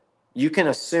 but you can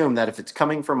assume that if it's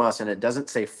coming from us and it doesn't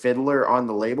say Fiddler on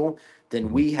the label,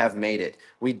 then we have made it.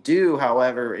 We do,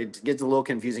 however, it gets a little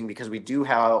confusing because we do,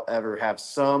 however, have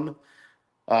some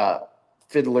uh,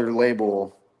 Fiddler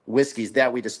label whiskeys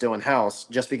that we distill in house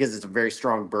just because it's a very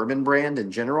strong bourbon brand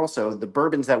in general. So the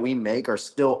bourbons that we make are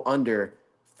still under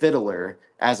Fiddler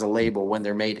as a label when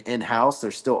they're made in house.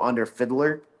 They're still under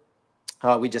Fiddler.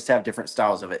 We just have different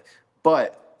styles of it.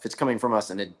 But if it's coming from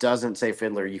us and it doesn't say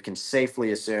Fiddler, you can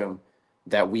safely assume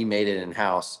that we made it in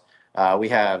house. We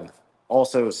have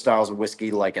also styles of whiskey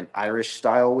like an Irish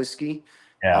style whiskey.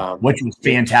 Yeah, which was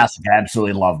Which fantastic. I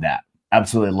absolutely loved that.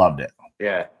 Absolutely loved it.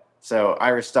 Yeah. So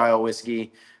Irish style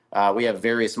whiskey. We have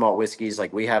various malt whiskeys.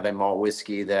 Like we have a malt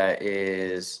whiskey that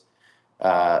is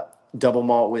uh, double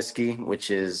malt whiskey,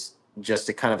 which is just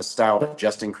a kind of a style that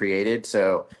Justin created.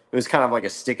 So it was kind of like a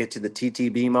stick it to the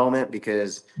TTB moment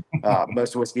because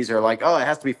most whiskeys are like, oh, it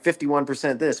has to be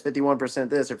 51% this, 51%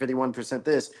 this, or 51%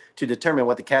 this to determine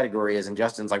what the category is. And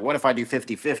Justin's like, what if I do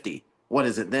 50-50? What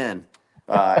is it then?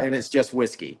 And it's just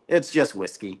whiskey. It's just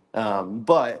whiskey.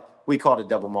 But we call it a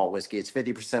double malt whiskey. It's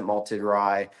 50% malted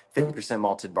rye, 50%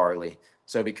 malted barley.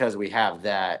 So because we have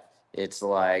that, it's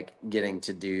like getting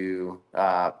to do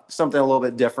something a little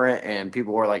bit different. And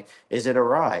people were like, is it a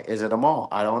rye? Is it a malt?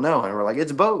 I don't know. And we're like,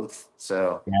 it's both.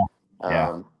 So Yeah,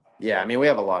 yeah. yeah, I mean, we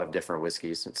have a lot of different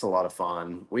whiskeys. It's a lot of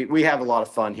fun. We have a lot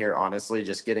of fun here, honestly,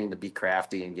 just getting to be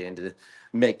crafty and getting to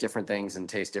make different things and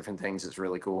taste different things is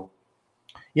really cool.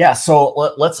 Yeah, so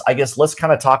let's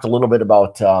kind of talk a little bit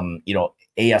about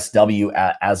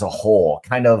ASW as a whole.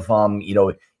 Kind of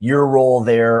your role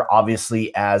there,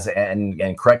 obviously as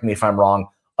and correct me if I'm wrong,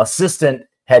 assistant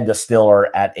head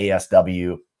distiller at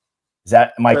ASW. Is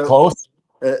that am I So, close?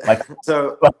 uh, Like,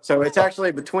 so it's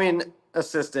actually between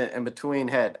assistant and between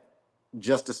head,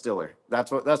 just distiller.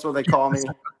 That's what they call me.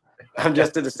 I'm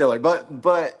just a distiller.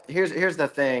 But here's the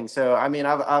thing. So I mean,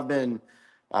 I've been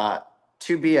uh,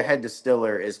 to be a head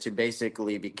distiller is to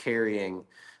basically be carrying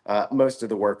most of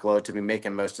the workload to be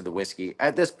making most of the whiskey.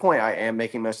 At this point, I am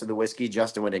making most of the whiskey.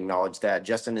 Justin would acknowledge that.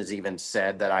 Justin has even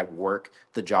said that I work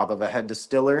the job of a head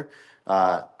distiller.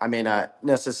 I may not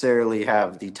necessarily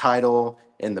have the title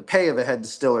and the pay of a head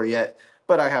distiller yet,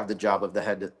 but I have the job of the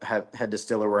head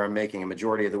distiller, where I'm making a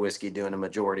majority of the whiskey, doing a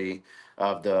majority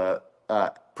of the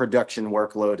production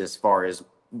workload as far as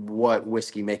what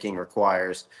whiskey making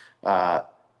requires.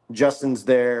 Justin's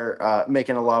there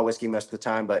making a lot of whiskey most of the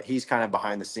time, but he's kind of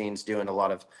behind the scenes doing a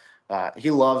lot of.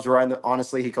 He loves riding.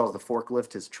 Honestly, he calls the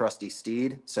forklift his trusty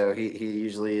steed. So he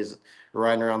usually is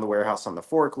riding around the warehouse on the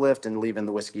forklift and leaving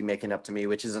the whiskey making up to me,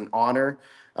 which is an honor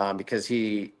because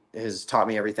he has taught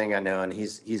me everything I know, and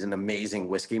he's an amazing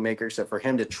whiskey maker. So for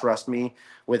him to trust me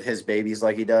with his babies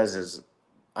like he does is,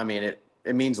 I mean,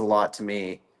 it means a lot to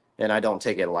me, and I don't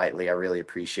take it lightly. I really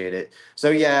appreciate it. So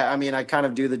yeah, I mean, I kind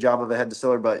of do the job of a head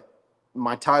distiller, but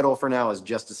my title for now is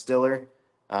just distiller.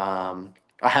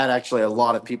 I had actually a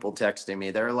lot of people texting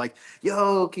me. They're like,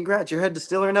 "Yo, congrats, you're head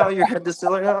distiller now. You're head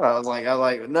distiller now." I was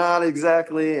like, not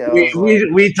exactly. I was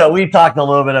like, We talked a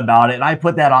little bit about it, and I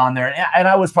put that on there, and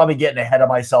I was probably getting ahead of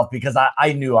myself because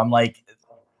I knew, I'm like,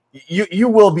 you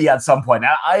will be at some point.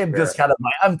 I am just sure. kind of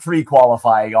like, I'm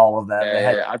pre-qualifying all of that. The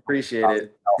head, I appreciate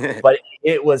it. but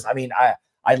it was, I mean,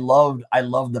 I loved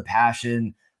the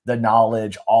passion, the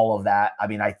knowledge, all of that. I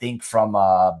mean, I think from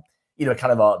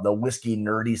kind of the whiskey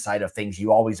nerdy side of things,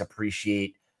 you always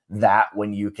appreciate that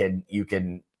when you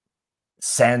can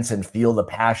sense and feel the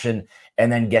passion,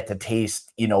 and then get to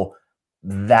taste,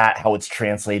 that how it's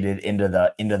translated into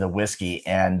the whiskey.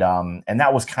 And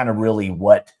that was kind of really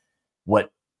what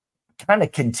kind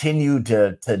of continued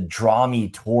to draw me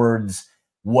towards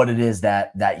what it is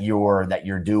that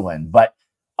you're doing. But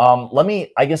let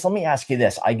me ask you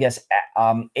this. I guess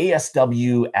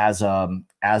ASW as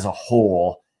a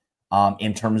whole,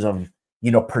 in terms of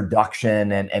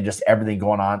production and just everything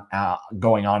going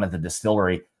on at the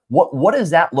distillery. What does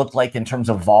that look like in terms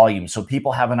of volume? So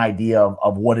people have an idea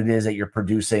of what it is that you're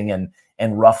producing,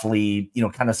 and roughly,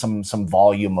 kind of some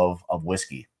volume of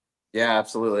whiskey. Yeah,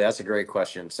 absolutely. That's a great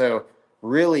question. So,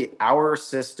 really, our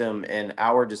system and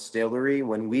our distillery,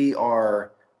 when we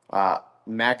are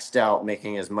maxed out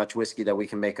making as much whiskey that we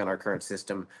can make on our current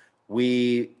system,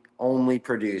 we only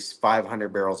produce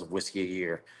 500 barrels of whiskey a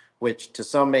year, which to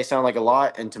some may sound like a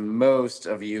lot, and to most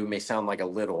of you may sound like a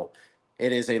little.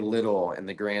 It is a little in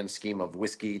the grand scheme of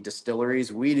whiskey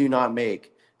distilleries. We do not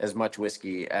make as much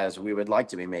whiskey as we would like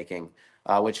to be making,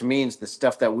 which means the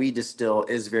stuff that we distill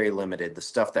is very limited. The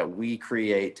stuff that we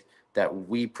create, that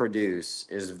we produce,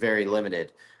 is very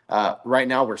limited. Right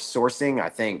now, we're sourcing, I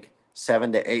think,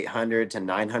 700 to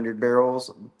 900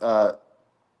 barrels.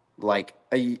 Like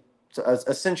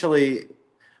essentially,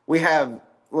 we have.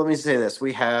 Let me say this: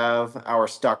 we have our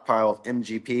stockpile of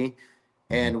MGP,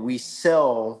 and we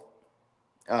sell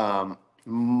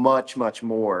much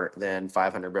more than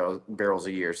 500 barrels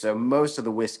a year. So most of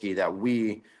the whiskey that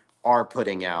we are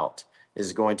putting out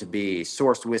is going to be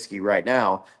sourced whiskey right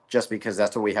now, just because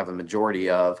that's what we have a majority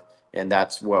of, and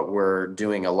that's what we're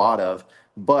doing a lot of.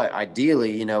 But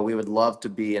ideally, we would love to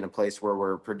be in a place where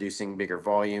we're producing bigger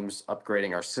volumes,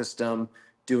 upgrading our system,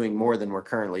 doing more than we're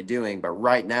currently doing. But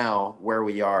right now, where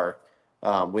we are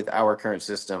with our current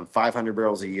system, 500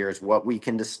 barrels a year is what we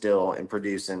can distill and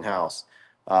produce in-house.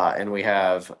 And we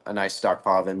have a nice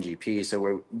stockpile of MGP,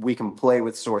 so we can play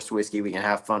with sourced whiskey. We can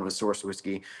have fun with sourced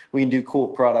whiskey. We can do cool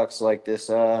products like this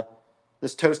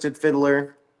Toasted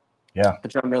Fiddler, Yeah.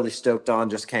 which I'm really stoked on.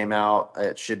 Just came out.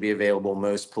 It should be available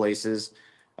most places.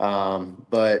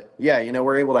 But yeah,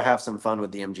 we're able to have some fun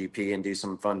with the MGP and do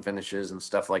some fun finishes and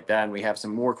stuff like that. And we have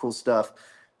some more cool stuff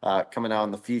coming out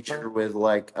in the future with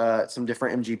some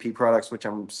different MGP products, which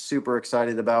I'm super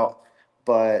excited about.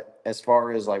 But as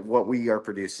far as like what we are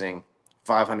producing,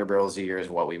 500 barrels a year is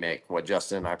what we make, what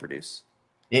Justin and I produce.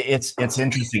 It's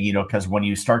interesting, because when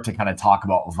you start to kind of talk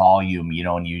about volume,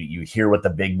 and you hear what the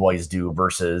big boys do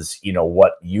versus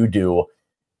what you do,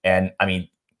 and I mean,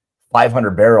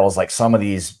 500 barrels, like some of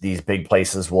these big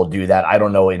places will do that. I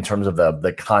don't know in terms of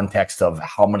the context of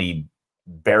how many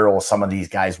barrels some of these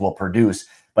guys will produce,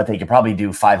 but they could probably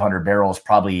do 500 barrels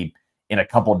probably in a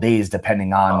couple of days,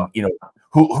 depending on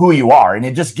who you are, and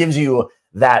it just gives you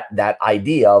that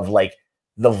idea of like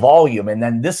the volume. And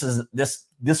then this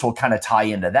will kind of tie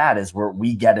into that, is where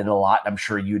we get it a lot. I'm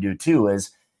sure you do too,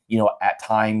 is at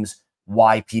times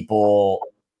why people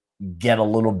get a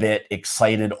little bit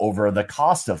excited over the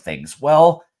cost of things.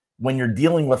 Well, when you're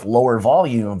dealing with lower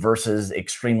volume versus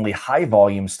extremely high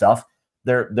volume stuff,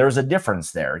 there's a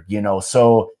difference there,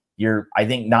 so you're, I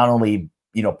think, not only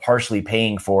partially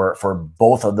paying for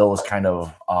both of those kind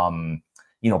of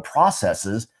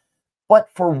processes. But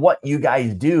for what you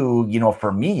guys do,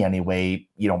 for me anyway,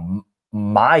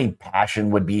 my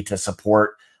passion would be to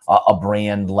support a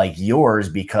brand like yours,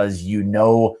 because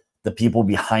the people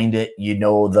behind it,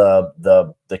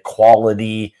 the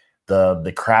quality,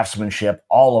 the craftsmanship,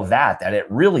 all of that it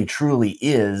really truly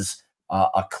is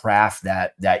a craft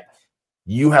that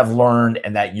you have learned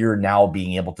and that you're now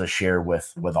being able to share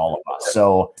with all of us.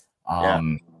 So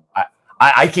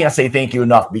I can't say thank you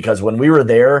enough, because when we were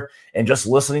there and just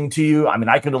listening to you, I mean,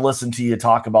 I could have listened to you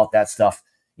talk about that stuff,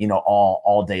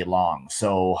 all day long.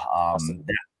 So Awesome.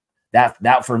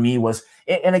 that for me was,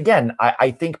 and again,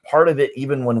 I think part of it,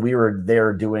 even when we were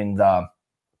there doing the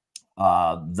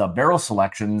barrel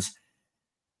selections,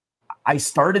 I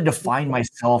started to find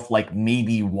myself like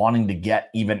maybe wanting to get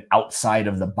even outside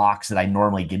of the box that I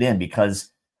normally get in,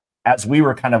 because as we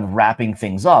were kind of wrapping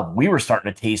things up, we were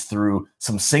starting to taste through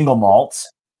some single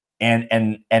malts,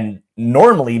 and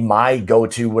normally my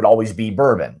go-to would always be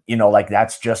bourbon, like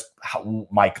that's just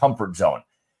my comfort zone.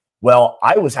 Well,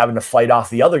 I was having to fight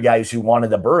off the other guys who wanted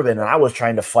the bourbon, and I was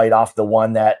trying to fight off the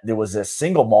one that there was a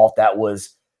single malt that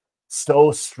was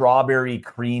so strawberry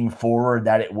cream forward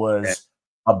that it was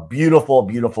a beautiful,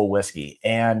 beautiful whiskey.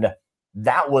 And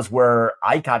that was where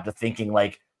I got to thinking,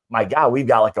 like, my God, we've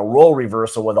got like a role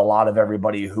reversal with a lot of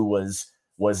everybody who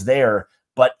was there.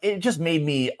 But it just made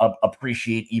me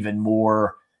appreciate even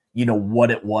more,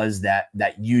 what it was that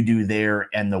you do there,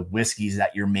 and the whiskeys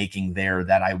that you're making there,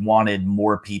 that I wanted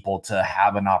more people to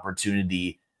have an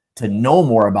opportunity to know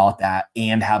more about that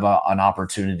and have an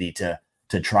opportunity to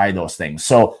try those things.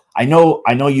 So I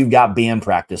know you've got band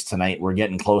practice tonight. We're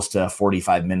getting close to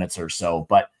 45 minutes or so,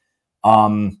 but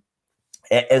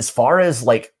as far as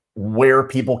like where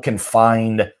people can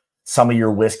find some of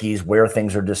your whiskeys, where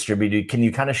things are distributed, can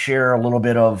you kind of share a little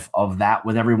bit of that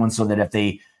with everyone, so that if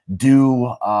they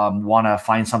do want to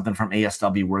find something from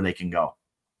ASW, where they can go?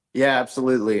 Yeah,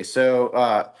 absolutely.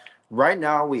 So right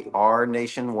now we are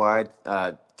nationwide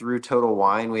through Total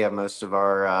Wine. We have most of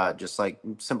our just like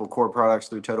simple core products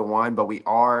through Total Wine, but we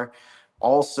are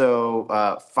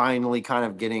also finally kind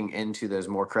of getting into those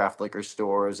more craft liquor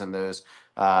stores and those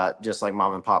just like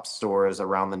mom and pop stores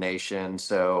around the nation.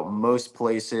 So most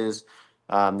places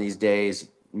these days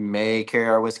may carry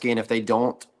our whiskey, and if they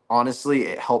don't, honestly,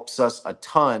 it helps us a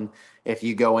ton if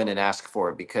you go in and ask for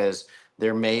it, because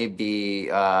there may be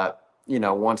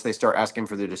once they start asking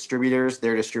for their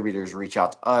distributors reach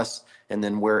out to us, and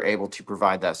then we're able to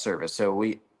provide that service. So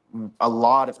a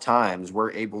lot of times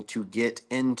we're able to get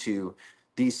into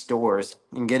these stores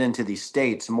and get into these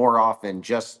states more often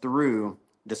just through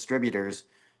distributors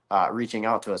reaching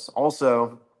out to us.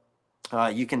 Also,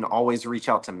 you can always reach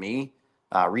out to me.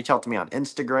 Reach out to me on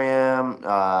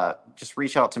Instagram. Just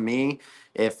reach out to me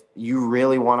if you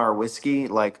really want our whiskey.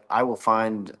 Like, I will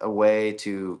find a way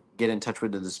to get in touch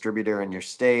with the distributor in your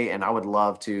state, and I would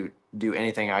love to do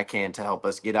anything I can to help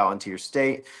us get out into your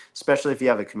state, especially if you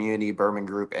have a community bourbon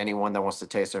group, anyone that wants to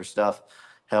taste our stuff.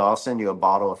 Hell, I'll send you a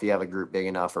bottle if you have a group big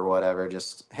enough or whatever.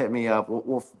 Just hit me up.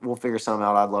 We'll figure something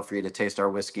out. I'd love for you to taste our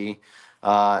whiskey.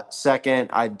 Second,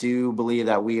 I do believe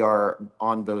that we are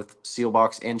on both seal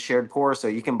box and shared pour, so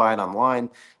you can buy it online.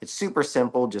 It's super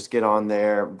simple. Just get on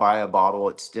there, buy a bottle.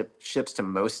 It ships to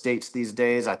most states these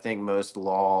days. I think most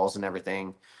laws and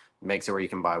everything makes it where you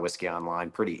can buy whiskey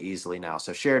online pretty easily now.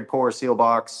 So shared pour, seal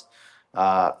box,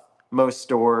 most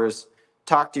stores.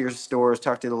 Talk to your stores,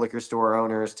 talk to the liquor store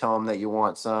owners, tell them that you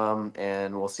want some,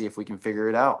 and we'll see if we can figure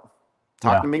it out.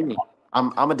 Talk Yeah. to me.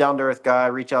 I'm a down to earth guy.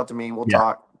 Reach out to me. We'll Yeah.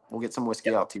 talk. We'll get some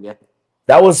whiskey out to you.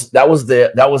 That was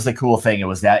the cool thing. It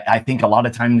was that I think a lot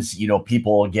of times,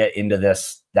 people get into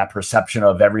that perception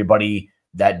of everybody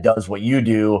that does what you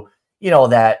do,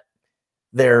 that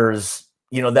there's,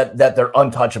 that they're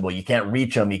untouchable. You can't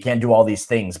reach them. You can't do all these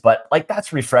things. But like,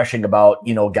 that's refreshing about,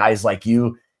 guys like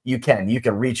you. You can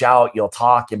reach out, you'll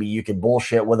talk. I mean, you can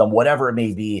bullshit with them, whatever it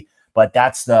may be. But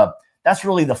that's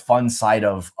really the fun side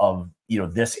of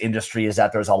this industry, is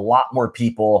that there's a lot more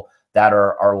people that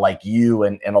are like you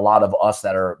and a lot of us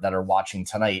that are watching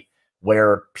tonight,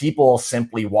 where people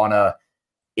simply want to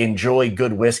enjoy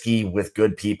good whiskey with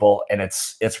good people, and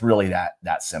it's really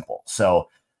that simple. So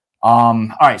all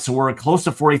right, so we're close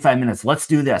to 45 minutes. Let's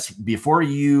do this before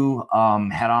you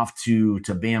head off to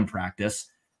band practice.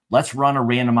 Let's run a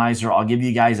randomizer. I'll give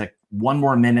you guys one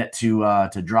more minute to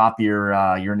drop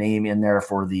your name in there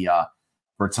for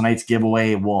tonight's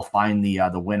giveaway. We'll find the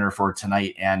winner for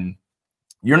tonight, and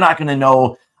you're not going to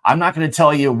know. I'm not going to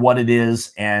tell you what it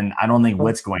is, and I don't think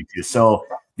Whit's going to. So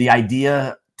the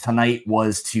idea tonight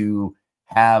was to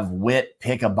have Whit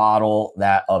pick a bottle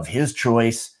of his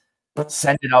choice,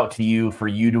 send it out to you for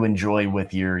you to enjoy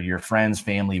with your friends,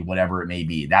 family, whatever it may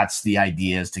be. That's the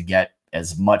idea, is to get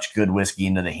as much good whiskey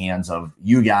into the hands of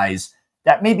you guys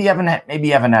that maybe haven't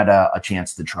had a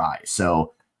chance to try.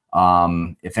 So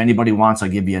if anybody wants, I'll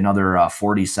give you another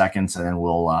 40 seconds, and then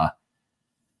we'll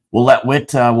let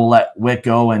Whit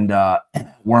go and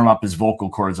warm up his vocal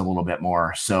cords a little bit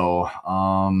more. So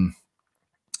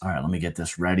all right, let me get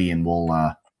this ready, and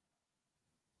we'll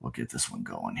get this one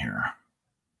going here.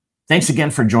 Thanks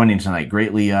again for joining tonight.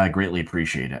 Greatly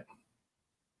appreciate it.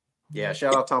 Yeah,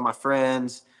 shout out to all my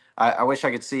friends. I wish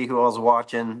I could see who I was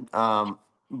watching,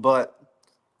 but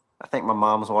I think my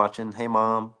mom's watching. Hey,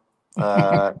 Mom.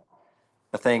 I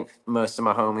think most of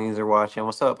my homies are watching.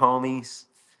 What's up, homies?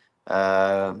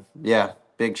 Yeah,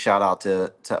 big shout out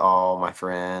to all my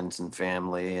friends and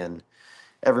family and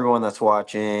everyone that's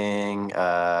watching.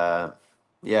 Yeah,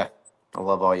 I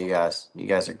love all you guys. You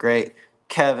guys are great.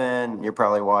 Kevin, you're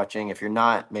probably watching. If you're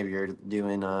not, maybe you're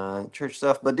doing church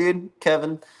stuff. But dude,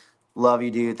 Kevin, love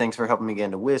you, dude. Thanks for helping me get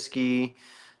into whiskey.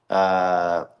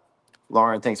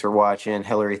 Lauren, thanks for watching.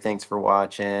 Hillary, thanks for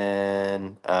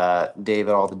watching.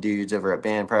 David, all the dudes over at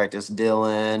band practice.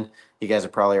 Dylan, you guys are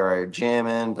probably already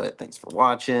jamming, but thanks for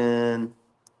watching.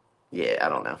 Yeah, I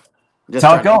don't know. That's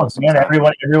how it goes, man.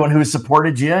 Everyone who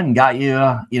supported you and got you,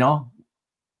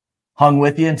 hung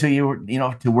with you until you were,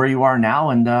 to where you are now.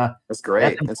 And that's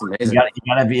great. That's amazing.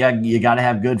 You gotta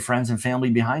have good friends and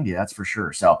family behind you. That's for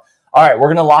sure. So, all right, we're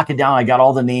gonna lock it down. I got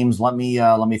all the names. Let me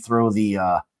throw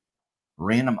the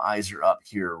randomizer up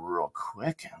here real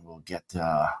quick, and we'll get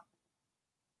let's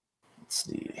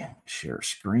see, share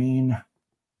screen.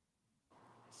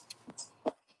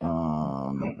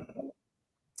 All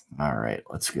right,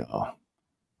 let's go.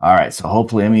 All right, so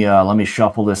hopefully let me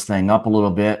shuffle this thing up a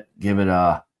little bit, give it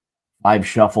 5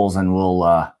 shuffles, and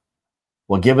we'll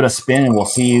give it a spin, and we'll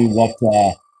see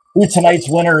who tonight's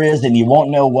winner is, and you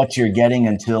won't know what you're getting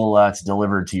until it's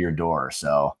delivered to your door.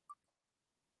 So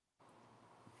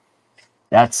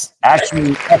that's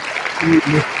actually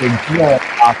Mr. Garrett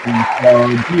talking. So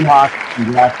D-Hawk,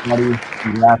 congrats, buddy.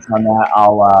 Congrats on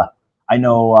that. I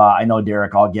know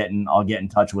Derek. I'll get in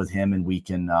touch with him, and we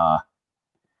can let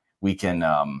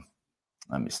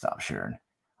me stop sharing.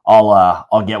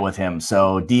 I'll get with him.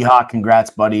 So D-Hawk, congrats,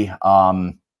 buddy.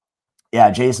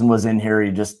 Yeah, Jason was in here.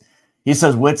 He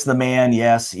says Whit's the man.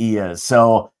 Yes, he is.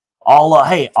 So I'll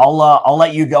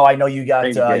let you go. I know you got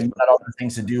other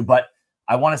things to do, but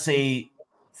I want to say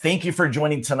thank you for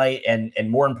joining tonight, and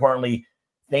more importantly,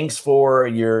 thanks for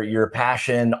your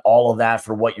passion, all of that,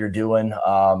 for what you're doing.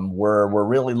 We're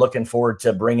really looking forward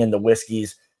to bringing the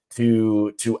whiskeys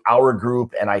to our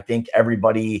group, and I think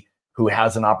everybody who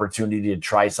has an opportunity to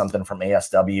try something from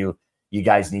ASW, you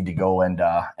guys need to go and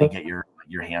get your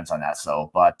hands on that.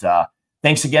 So, but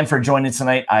thanks again for joining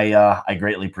tonight. I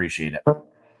greatly appreciate it.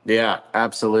 Yeah,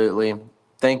 absolutely.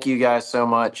 Thank you guys so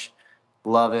much.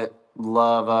 Love it.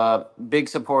 Love big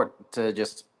support to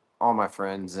just all my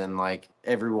friends and like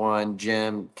everyone,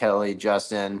 Jim, Kelly,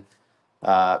 Justin.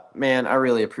 Man, I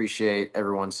really appreciate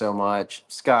everyone so much.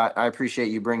 Scott, I appreciate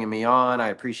you bringing me on. I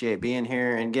appreciate being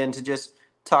here and getting to just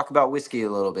talk about whiskey a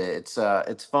little bit.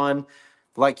 It's fun.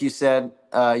 Like you said,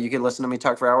 you could listen to me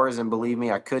talk for hours, and believe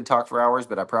me, I could talk for hours,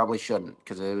 but I probably shouldn't,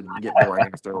 because it would get boring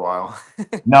after a while.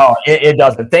 No, it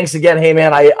doesn't. Thanks again. Hey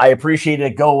man, I appreciate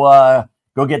it.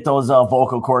 Go get those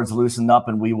vocal cords loosened up,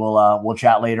 and we'll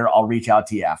chat later. I'll reach out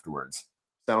to you afterwards.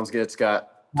 Sounds good, Scott.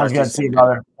 Sounds good. See you,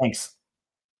 brother. Thanks.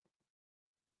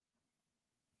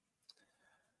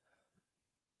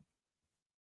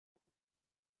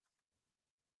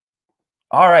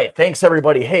 All right. Thanks,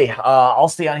 everybody. Hey, I'll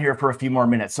stay on here for a few more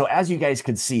minutes. So as you guys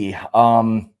could see,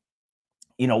 what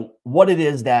it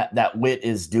is that Whit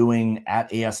is doing at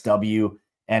ASW,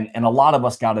 and a lot of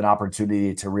us got an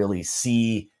opportunity to really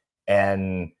see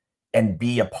and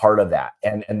be a part of that.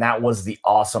 And that was the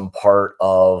awesome part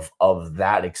of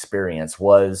that experience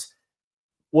was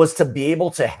to be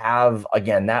able to have,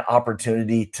 again, that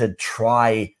opportunity to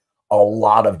try a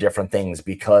lot of different things,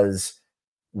 because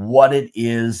what it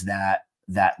is that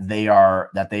they are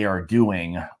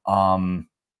doing,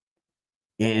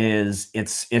 it's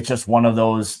just one of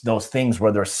those things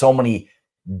where there's so many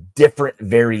different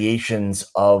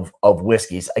variations of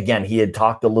whiskeys. Again, he had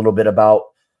talked a little bit about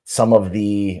some of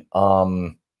the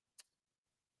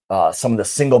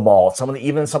single malt,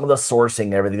 even some of the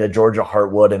sourcing, everything, the Georgia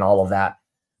Heartwood and all of that.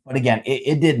 But again,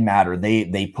 it didn't matter.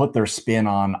 They put their spin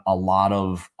on a lot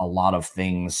of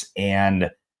things, and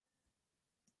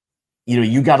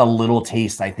you got a little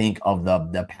taste, I think, of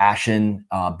the passion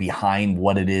behind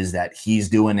what it is that he's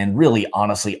doing, and really,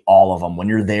 honestly, all of them. When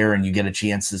you're there and you get a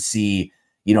chance to see,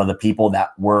 you know, the people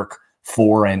that work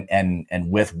for and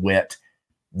with Whit,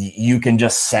 you can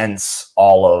just sense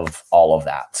all of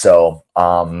that. So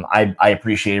I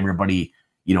appreciate everybody,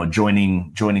 you know,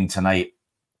 joining tonight.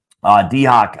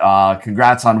 D-Hawk,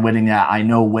 congrats on winning that. I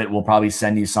know Whit will probably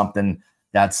send you something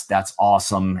that's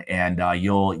awesome, and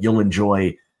you'll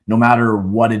enjoy no matter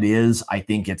what it is. I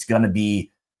think it's going to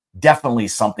be definitely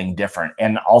something different.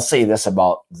 And I'll say this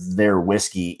about their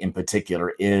whiskey in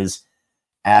particular is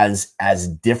as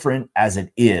different as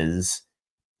it is,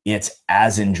 it's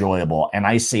as enjoyable. And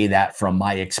I say that from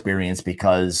my experience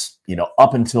because, you know,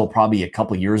 up until probably a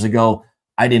couple years ago,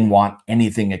 I didn't want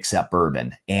anything except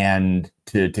bourbon. And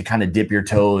to kind of dip your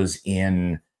toes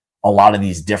in a lot of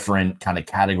these different kind of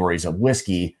categories of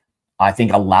whiskey, I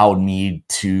think allowed me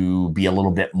to be a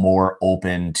little bit more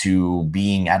open to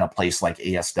being at a place like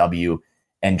ASW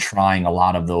and trying a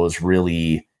lot of those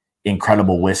really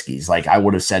incredible whiskeys. Like I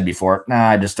would have said before, nah,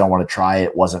 I just don't want to try it.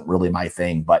 It wasn't really my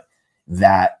thing. But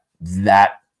that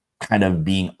kind of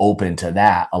being open to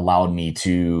that allowed me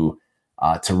to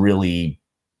really,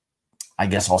 I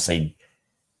guess I'll say,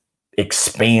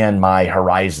 expand my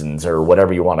horizons or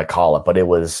whatever you want to call it. But it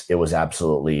was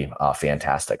absolutely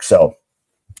fantastic. So,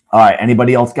 all right,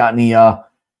 anybody else got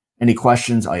any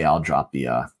questions? Oh yeah, I'll drop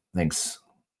the thanks.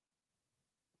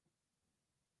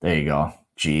 There you go.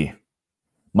 Gee,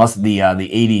 the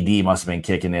ADD must have been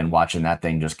kicking in watching that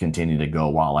thing just continue to go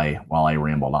while I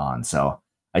rambled on. So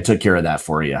I took care of that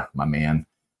for you, my man.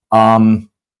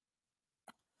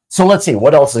 So let's see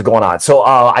what else is going on. So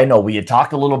I know we had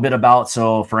talked a little bit about,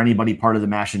 so for anybody part of the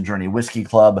Mash and Journey Whiskey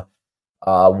Club,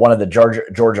 one of the Georgia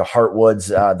Heartwoods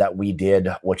that we did,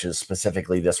 which is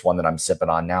specifically this one that I'm sipping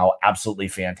on now, absolutely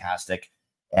fantastic.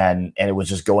 And it was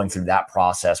just going through that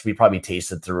process. We probably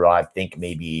tasted through, I think,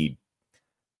 maybe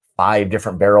 5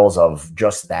 different barrels of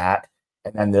just that.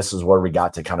 And then this is where we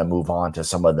got to kind of move on to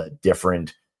some of the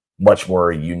different, much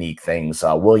more unique things.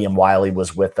 William Wiley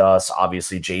was with us,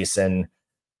 obviously Jason.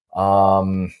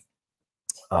 Let's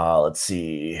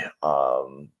see.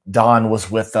 Don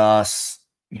was with us.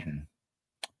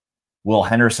 Will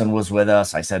Henderson was with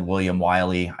us. I said William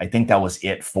Wiley. I think that was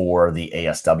it for the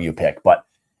ASW pick, but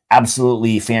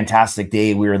absolutely fantastic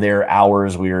day. We were there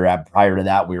hours. Prior to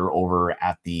that, we were over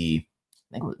at the,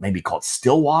 I think it was maybe called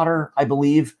Stillwater, I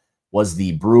believe, was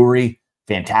the brewery.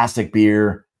 Fantastic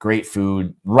beer, great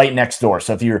food, right next door.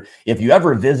 So if you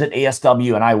ever visit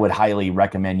ASW, and I would highly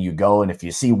recommend you go, and if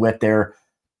you see Whit there,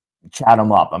 chat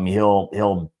him up. I mean,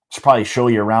 he'll probably show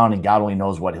you around, and God only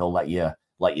knows what he'll let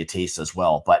you taste as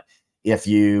well. But if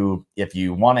you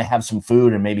want to have some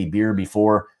food and maybe beer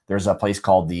before, there's a place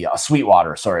called the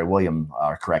Sweetwater. Sorry, William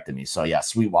corrected me. So yeah,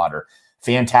 Sweetwater.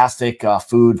 Fantastic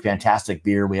food, fantastic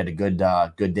beer. We had a good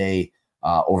day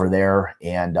over there,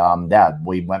 and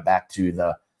we went back to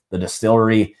the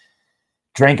distillery,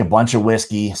 drank a bunch of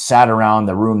whiskey, sat around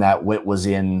the room that Whit was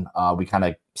in. We kind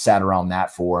of sat around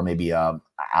that for maybe an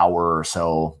hour or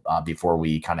so before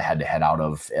we kind of had to head out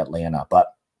of Atlanta. But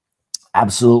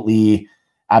absolutely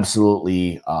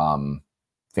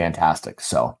fantastic.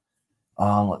 So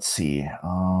let's see.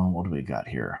 What do we got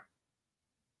here?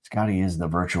 Scotty, is the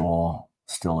virtual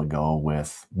still a go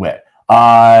with Whit?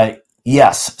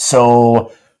 Yes.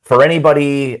 So for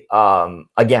anybody,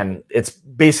 again, it's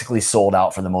basically sold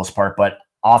out for the most part, but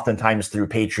oftentimes through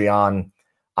Patreon,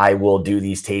 I will do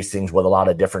these tastings with a lot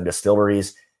of different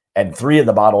distilleries, and 3 of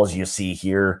the bottles you see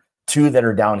here, 2 that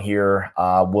are down here,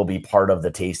 will be part of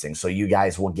the tasting. So you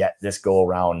guys will get this go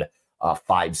around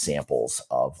 5 samples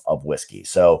of whiskey.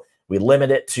 So we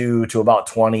limit it to about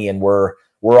 20, and we're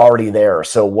already there.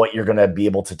 So what you're going to be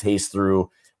able to taste through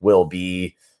will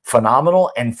be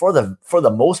phenomenal. And for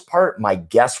the most part, my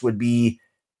guess would be,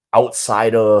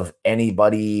 outside of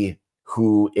anybody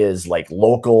who is like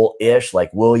local-ish, like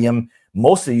William,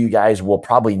 most of you guys will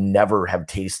probably never have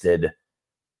tasted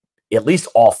at least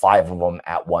all 5 of them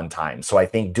at one time. So I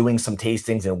think doing some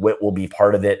tastings, and Whit will be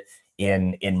part of it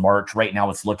in March. Right now,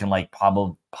 it's looking like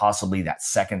possibly that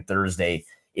second Thursday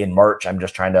in March. I'm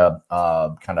just trying to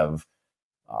kind of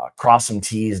cross some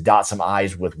T's, dot some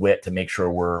I's with Whit to make sure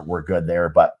we're good there.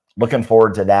 But looking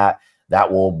forward to that. That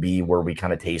will be where we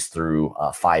kind of taste through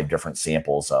 5 different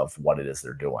samples of what it is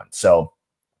they're doing. So,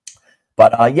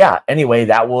 but yeah. Anyway,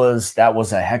 that was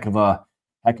a heck of a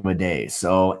day.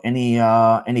 So,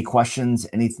 any questions?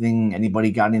 Anything?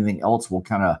 Anybody got anything else? We'll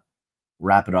kind of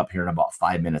wrap it up here in about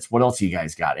 5 minutes. What else you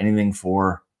guys got? Anything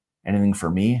for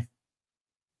me?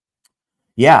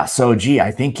 Yeah. So, gee,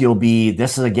 I think you'll be.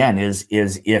 This is again is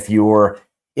if you're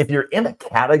in a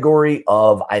category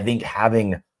of, I think,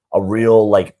 having a real,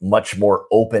 like, much more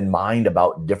open mind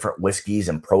about different whiskeys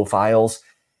and profiles,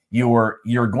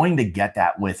 you're going to get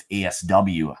that with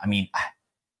ASW. I mean,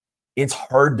 it's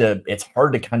hard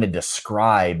to kind of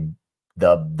describe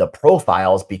the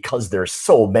profiles because there's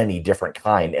so many different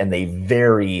kind and they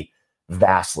vary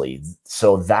vastly.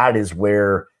 So that is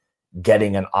where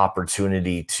getting an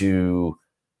opportunity to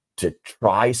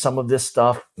try some of this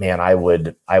stuff, man, I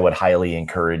would highly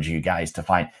encourage you guys to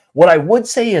find. What I would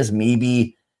say is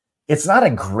maybe it's not a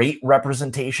great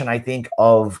representation, I think,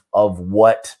 of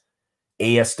what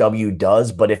ASW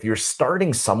does, but if you're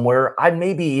starting somewhere, I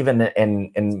maybe even,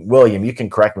 and William, you can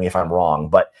correct me if I'm wrong,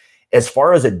 but as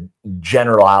far as a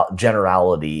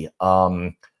generality,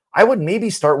 I would maybe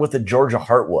start with the Georgia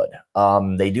Heartwood.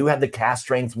 They do have the cast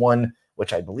strength one,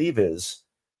 which I believe is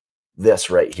this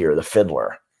right here, the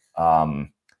Fiddler.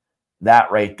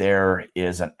 That right there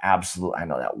is an absolute, I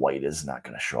know that white is not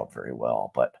going to show up very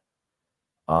well, but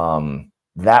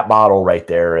that bottle right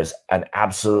there is an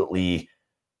absolutely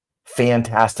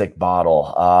fantastic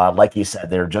bottle. Like you said,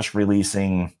 they're just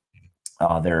releasing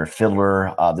their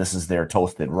Fiddler. This is their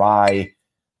toasted rye.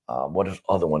 What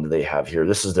other one do they have here?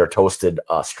 This is their toasted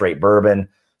straight bourbon.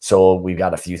 So we've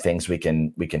got a few things we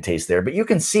can taste there. But you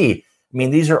can see, I mean,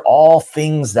 these are all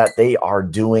things that they are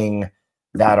doing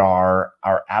that are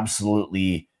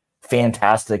absolutely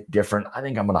fantastic, different. I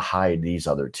think I'm going to hide these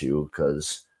other two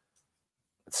because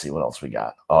let's see what else we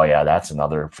got. Oh yeah, that's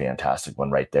another fantastic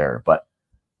one right there. But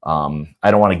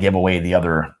I don't want to give away the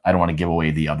other. I don't want to give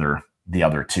away the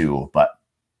other two. But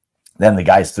then the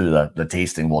guys through the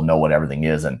tasting will know what everything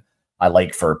is, and I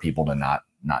like for people to not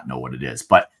know what it is.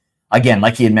 But again,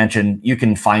 like he had mentioned, you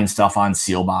can find stuff on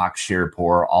Sealbox,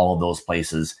 Sharepour, all of those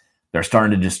places. They're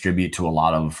starting to distribute to a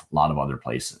lot of other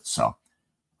places. So,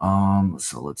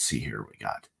 so let's see here. We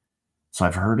got. So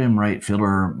I've heard him right.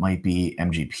 Fiddler might be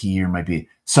MGP or might be.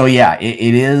 So yeah,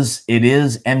 it is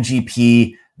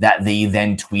MGP that they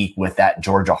then tweak with that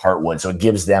Georgia Heartwood. So it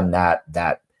gives them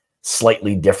that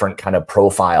slightly different kind of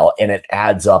profile, and it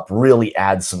really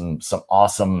adds some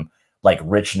awesome like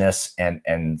richness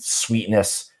and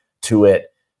sweetness to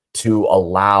it to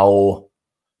allow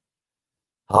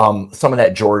some of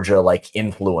that Georgia like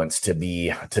influence to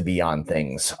be on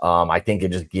things. I think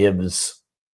it just gives,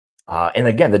 and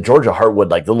again, the Georgia Heartwood,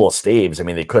 like the little staves, I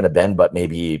mean, they couldn't have been, but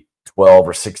maybe 12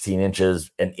 or 16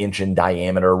 inches, an inch in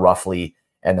diameter roughly.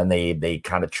 And then they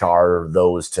kind of char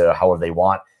those to however they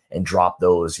want and drop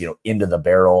those, into the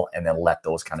barrel and then let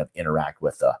those kind of interact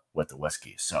with the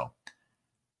whiskey. So,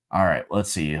 all right,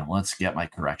 let's see. Let's get my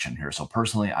correction here. So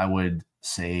personally, I would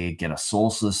say get a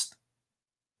soloist,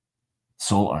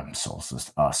 Georgia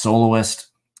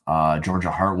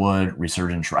Heartwood,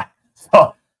 Resurgent Try.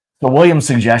 So William's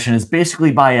suggestion is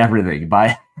basically buy everything,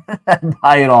 buy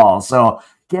it all. So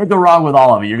can't go wrong with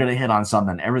all of it. You're going to hit on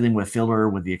something. Everything with Fiddler,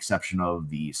 with the exception of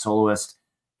the soloist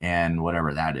and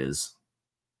whatever that is.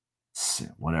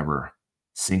 Whatever.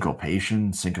 Syncopation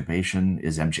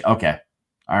is MG. Okay.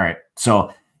 All right.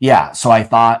 So yeah. So I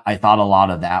thought a lot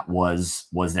of that was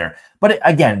there. But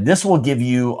again, this will give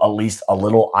you at least a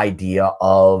little idea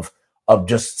of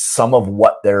just some of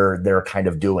what they're kind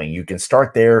of doing. You can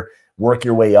start there, work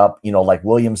your way up, like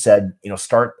William said,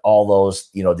 start all those,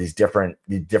 these different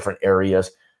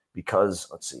areas, because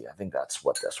let's see, I think that's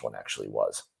what this one actually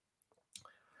was.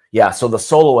 Yeah. So the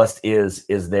soloist is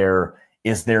their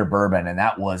bourbon. And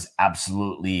that was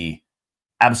absolutely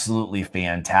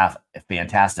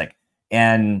fantastic.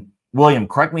 And William,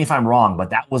 correct me if I'm wrong,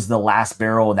 but that was the last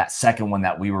barrel, that second one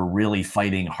that we were really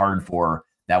fighting hard for,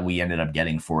 that we ended up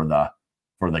getting for the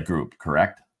group,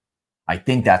 correct? I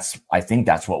think that's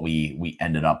what we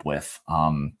ended up with.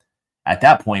 At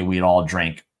that point, we had all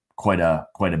drank quite a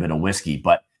bit of whiskey,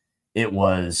 but it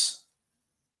was,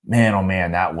 man, oh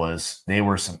man, they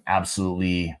were some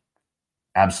absolutely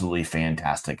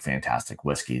fantastic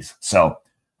whiskeys. So,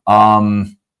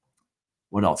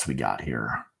 what else we got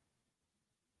here?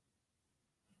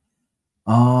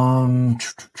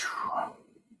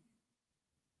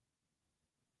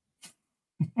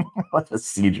 What a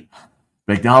siege.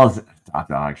 McDonald's Top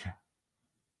Dog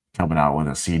coming out with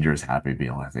a Seeders Happy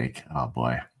Meal, I think. Oh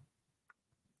boy.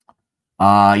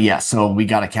 Yeah, so we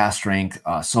got a cast strength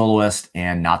soloist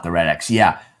and not the Red X.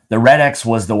 Yeah, the Red X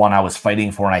was the one I was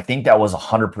fighting for, and I think that was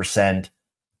 100%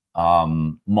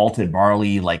 malted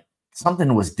barley. Like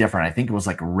something was different. I think it was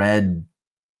like Red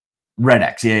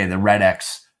X. Yeah, the Red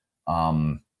X.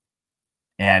 And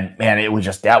man, it was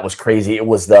just, that was crazy. It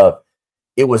was the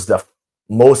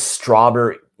most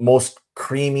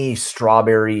creamy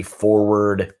strawberry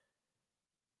forward,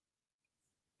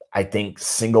 I think,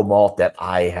 single malt that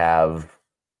I have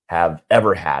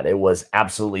ever had. It was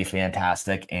absolutely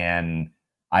fantastic, and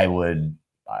I would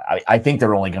I think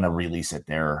they're only going to release it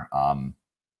there from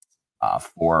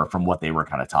what they were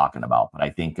kind of talking about. But I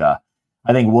think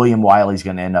William Wiley's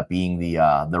going to end up being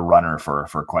the runner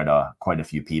for quite a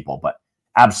few people. But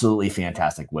absolutely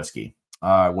fantastic whiskey.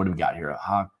 What do we got here?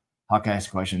 Hawk asked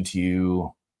a question to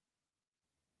you.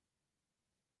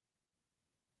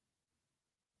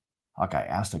 Hawkeye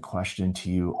asked a question to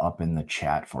you up in the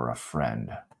chat for a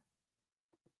friend.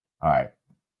 All right.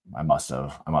 I must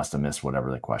have missed whatever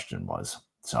the question was.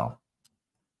 So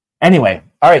anyway,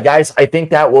 all right, guys, I think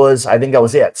that was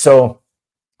it. So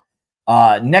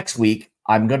next week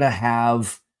I'm gonna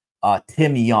have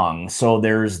Tim Young. So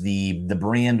there's the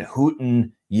brand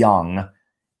Hooten Young,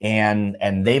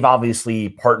 and they've obviously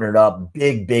partnered up,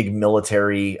 big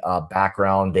military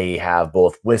background. They have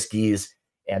both whiskeys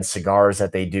and cigars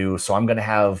that they do. So I'm gonna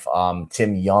have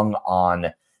Tim Young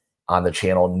on the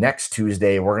channel next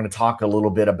Tuesday. We're going to talk a little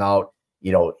bit about,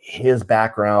 his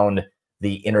background,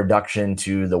 the introduction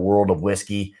to the world of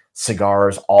whiskey,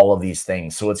 cigars, all of these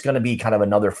things. So it's going to be kind of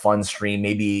another fun stream,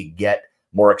 maybe get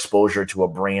more exposure to a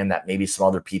brand that maybe some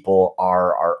other people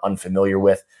are unfamiliar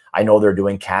with. I know they're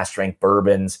doing cast strength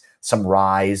bourbons, some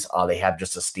ryes. They have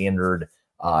just a standard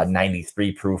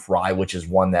 93 proof rye, which is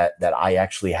one that I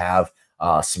actually have.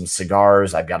 Some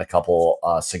cigars. I've got a couple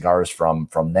cigars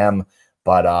from them.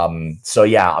 But so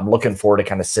yeah, I'm looking forward to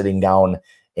kind of sitting down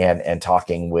and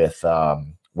talking with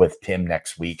Tim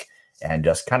next week and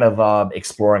just kind of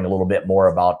exploring a little bit more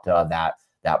about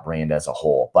that brand as a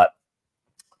whole. But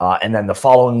and then the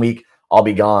following week I'll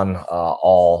be gone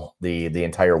all the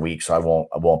entire week, so I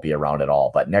won't be around at all.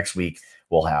 But next week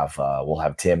we'll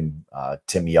have Tim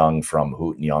Young from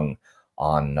Hooten Young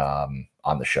on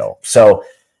the show. So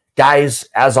guys,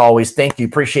 as always, thank you.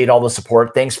 Appreciate all the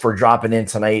support. Thanks for dropping in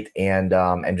tonight and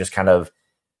just kind of,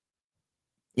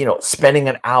 spending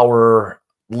an hour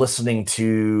listening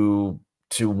to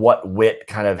what Whit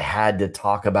kind of had to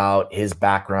talk about, his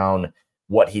background,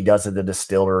 what he does at the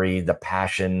distillery, the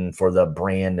passion for the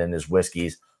brand and his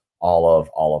whiskeys, all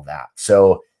of that.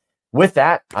 So with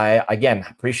that, I, again,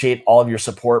 appreciate all of your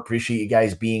support. Appreciate you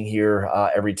guys being here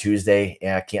every Tuesday.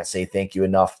 And I can't say thank you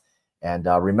enough. And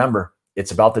remember,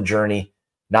 it's about the journey,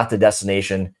 not the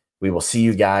destination. We will see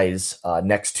you guys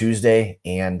next Tuesday,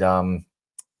 and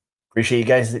appreciate you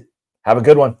guys. Have a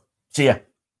good one. See ya.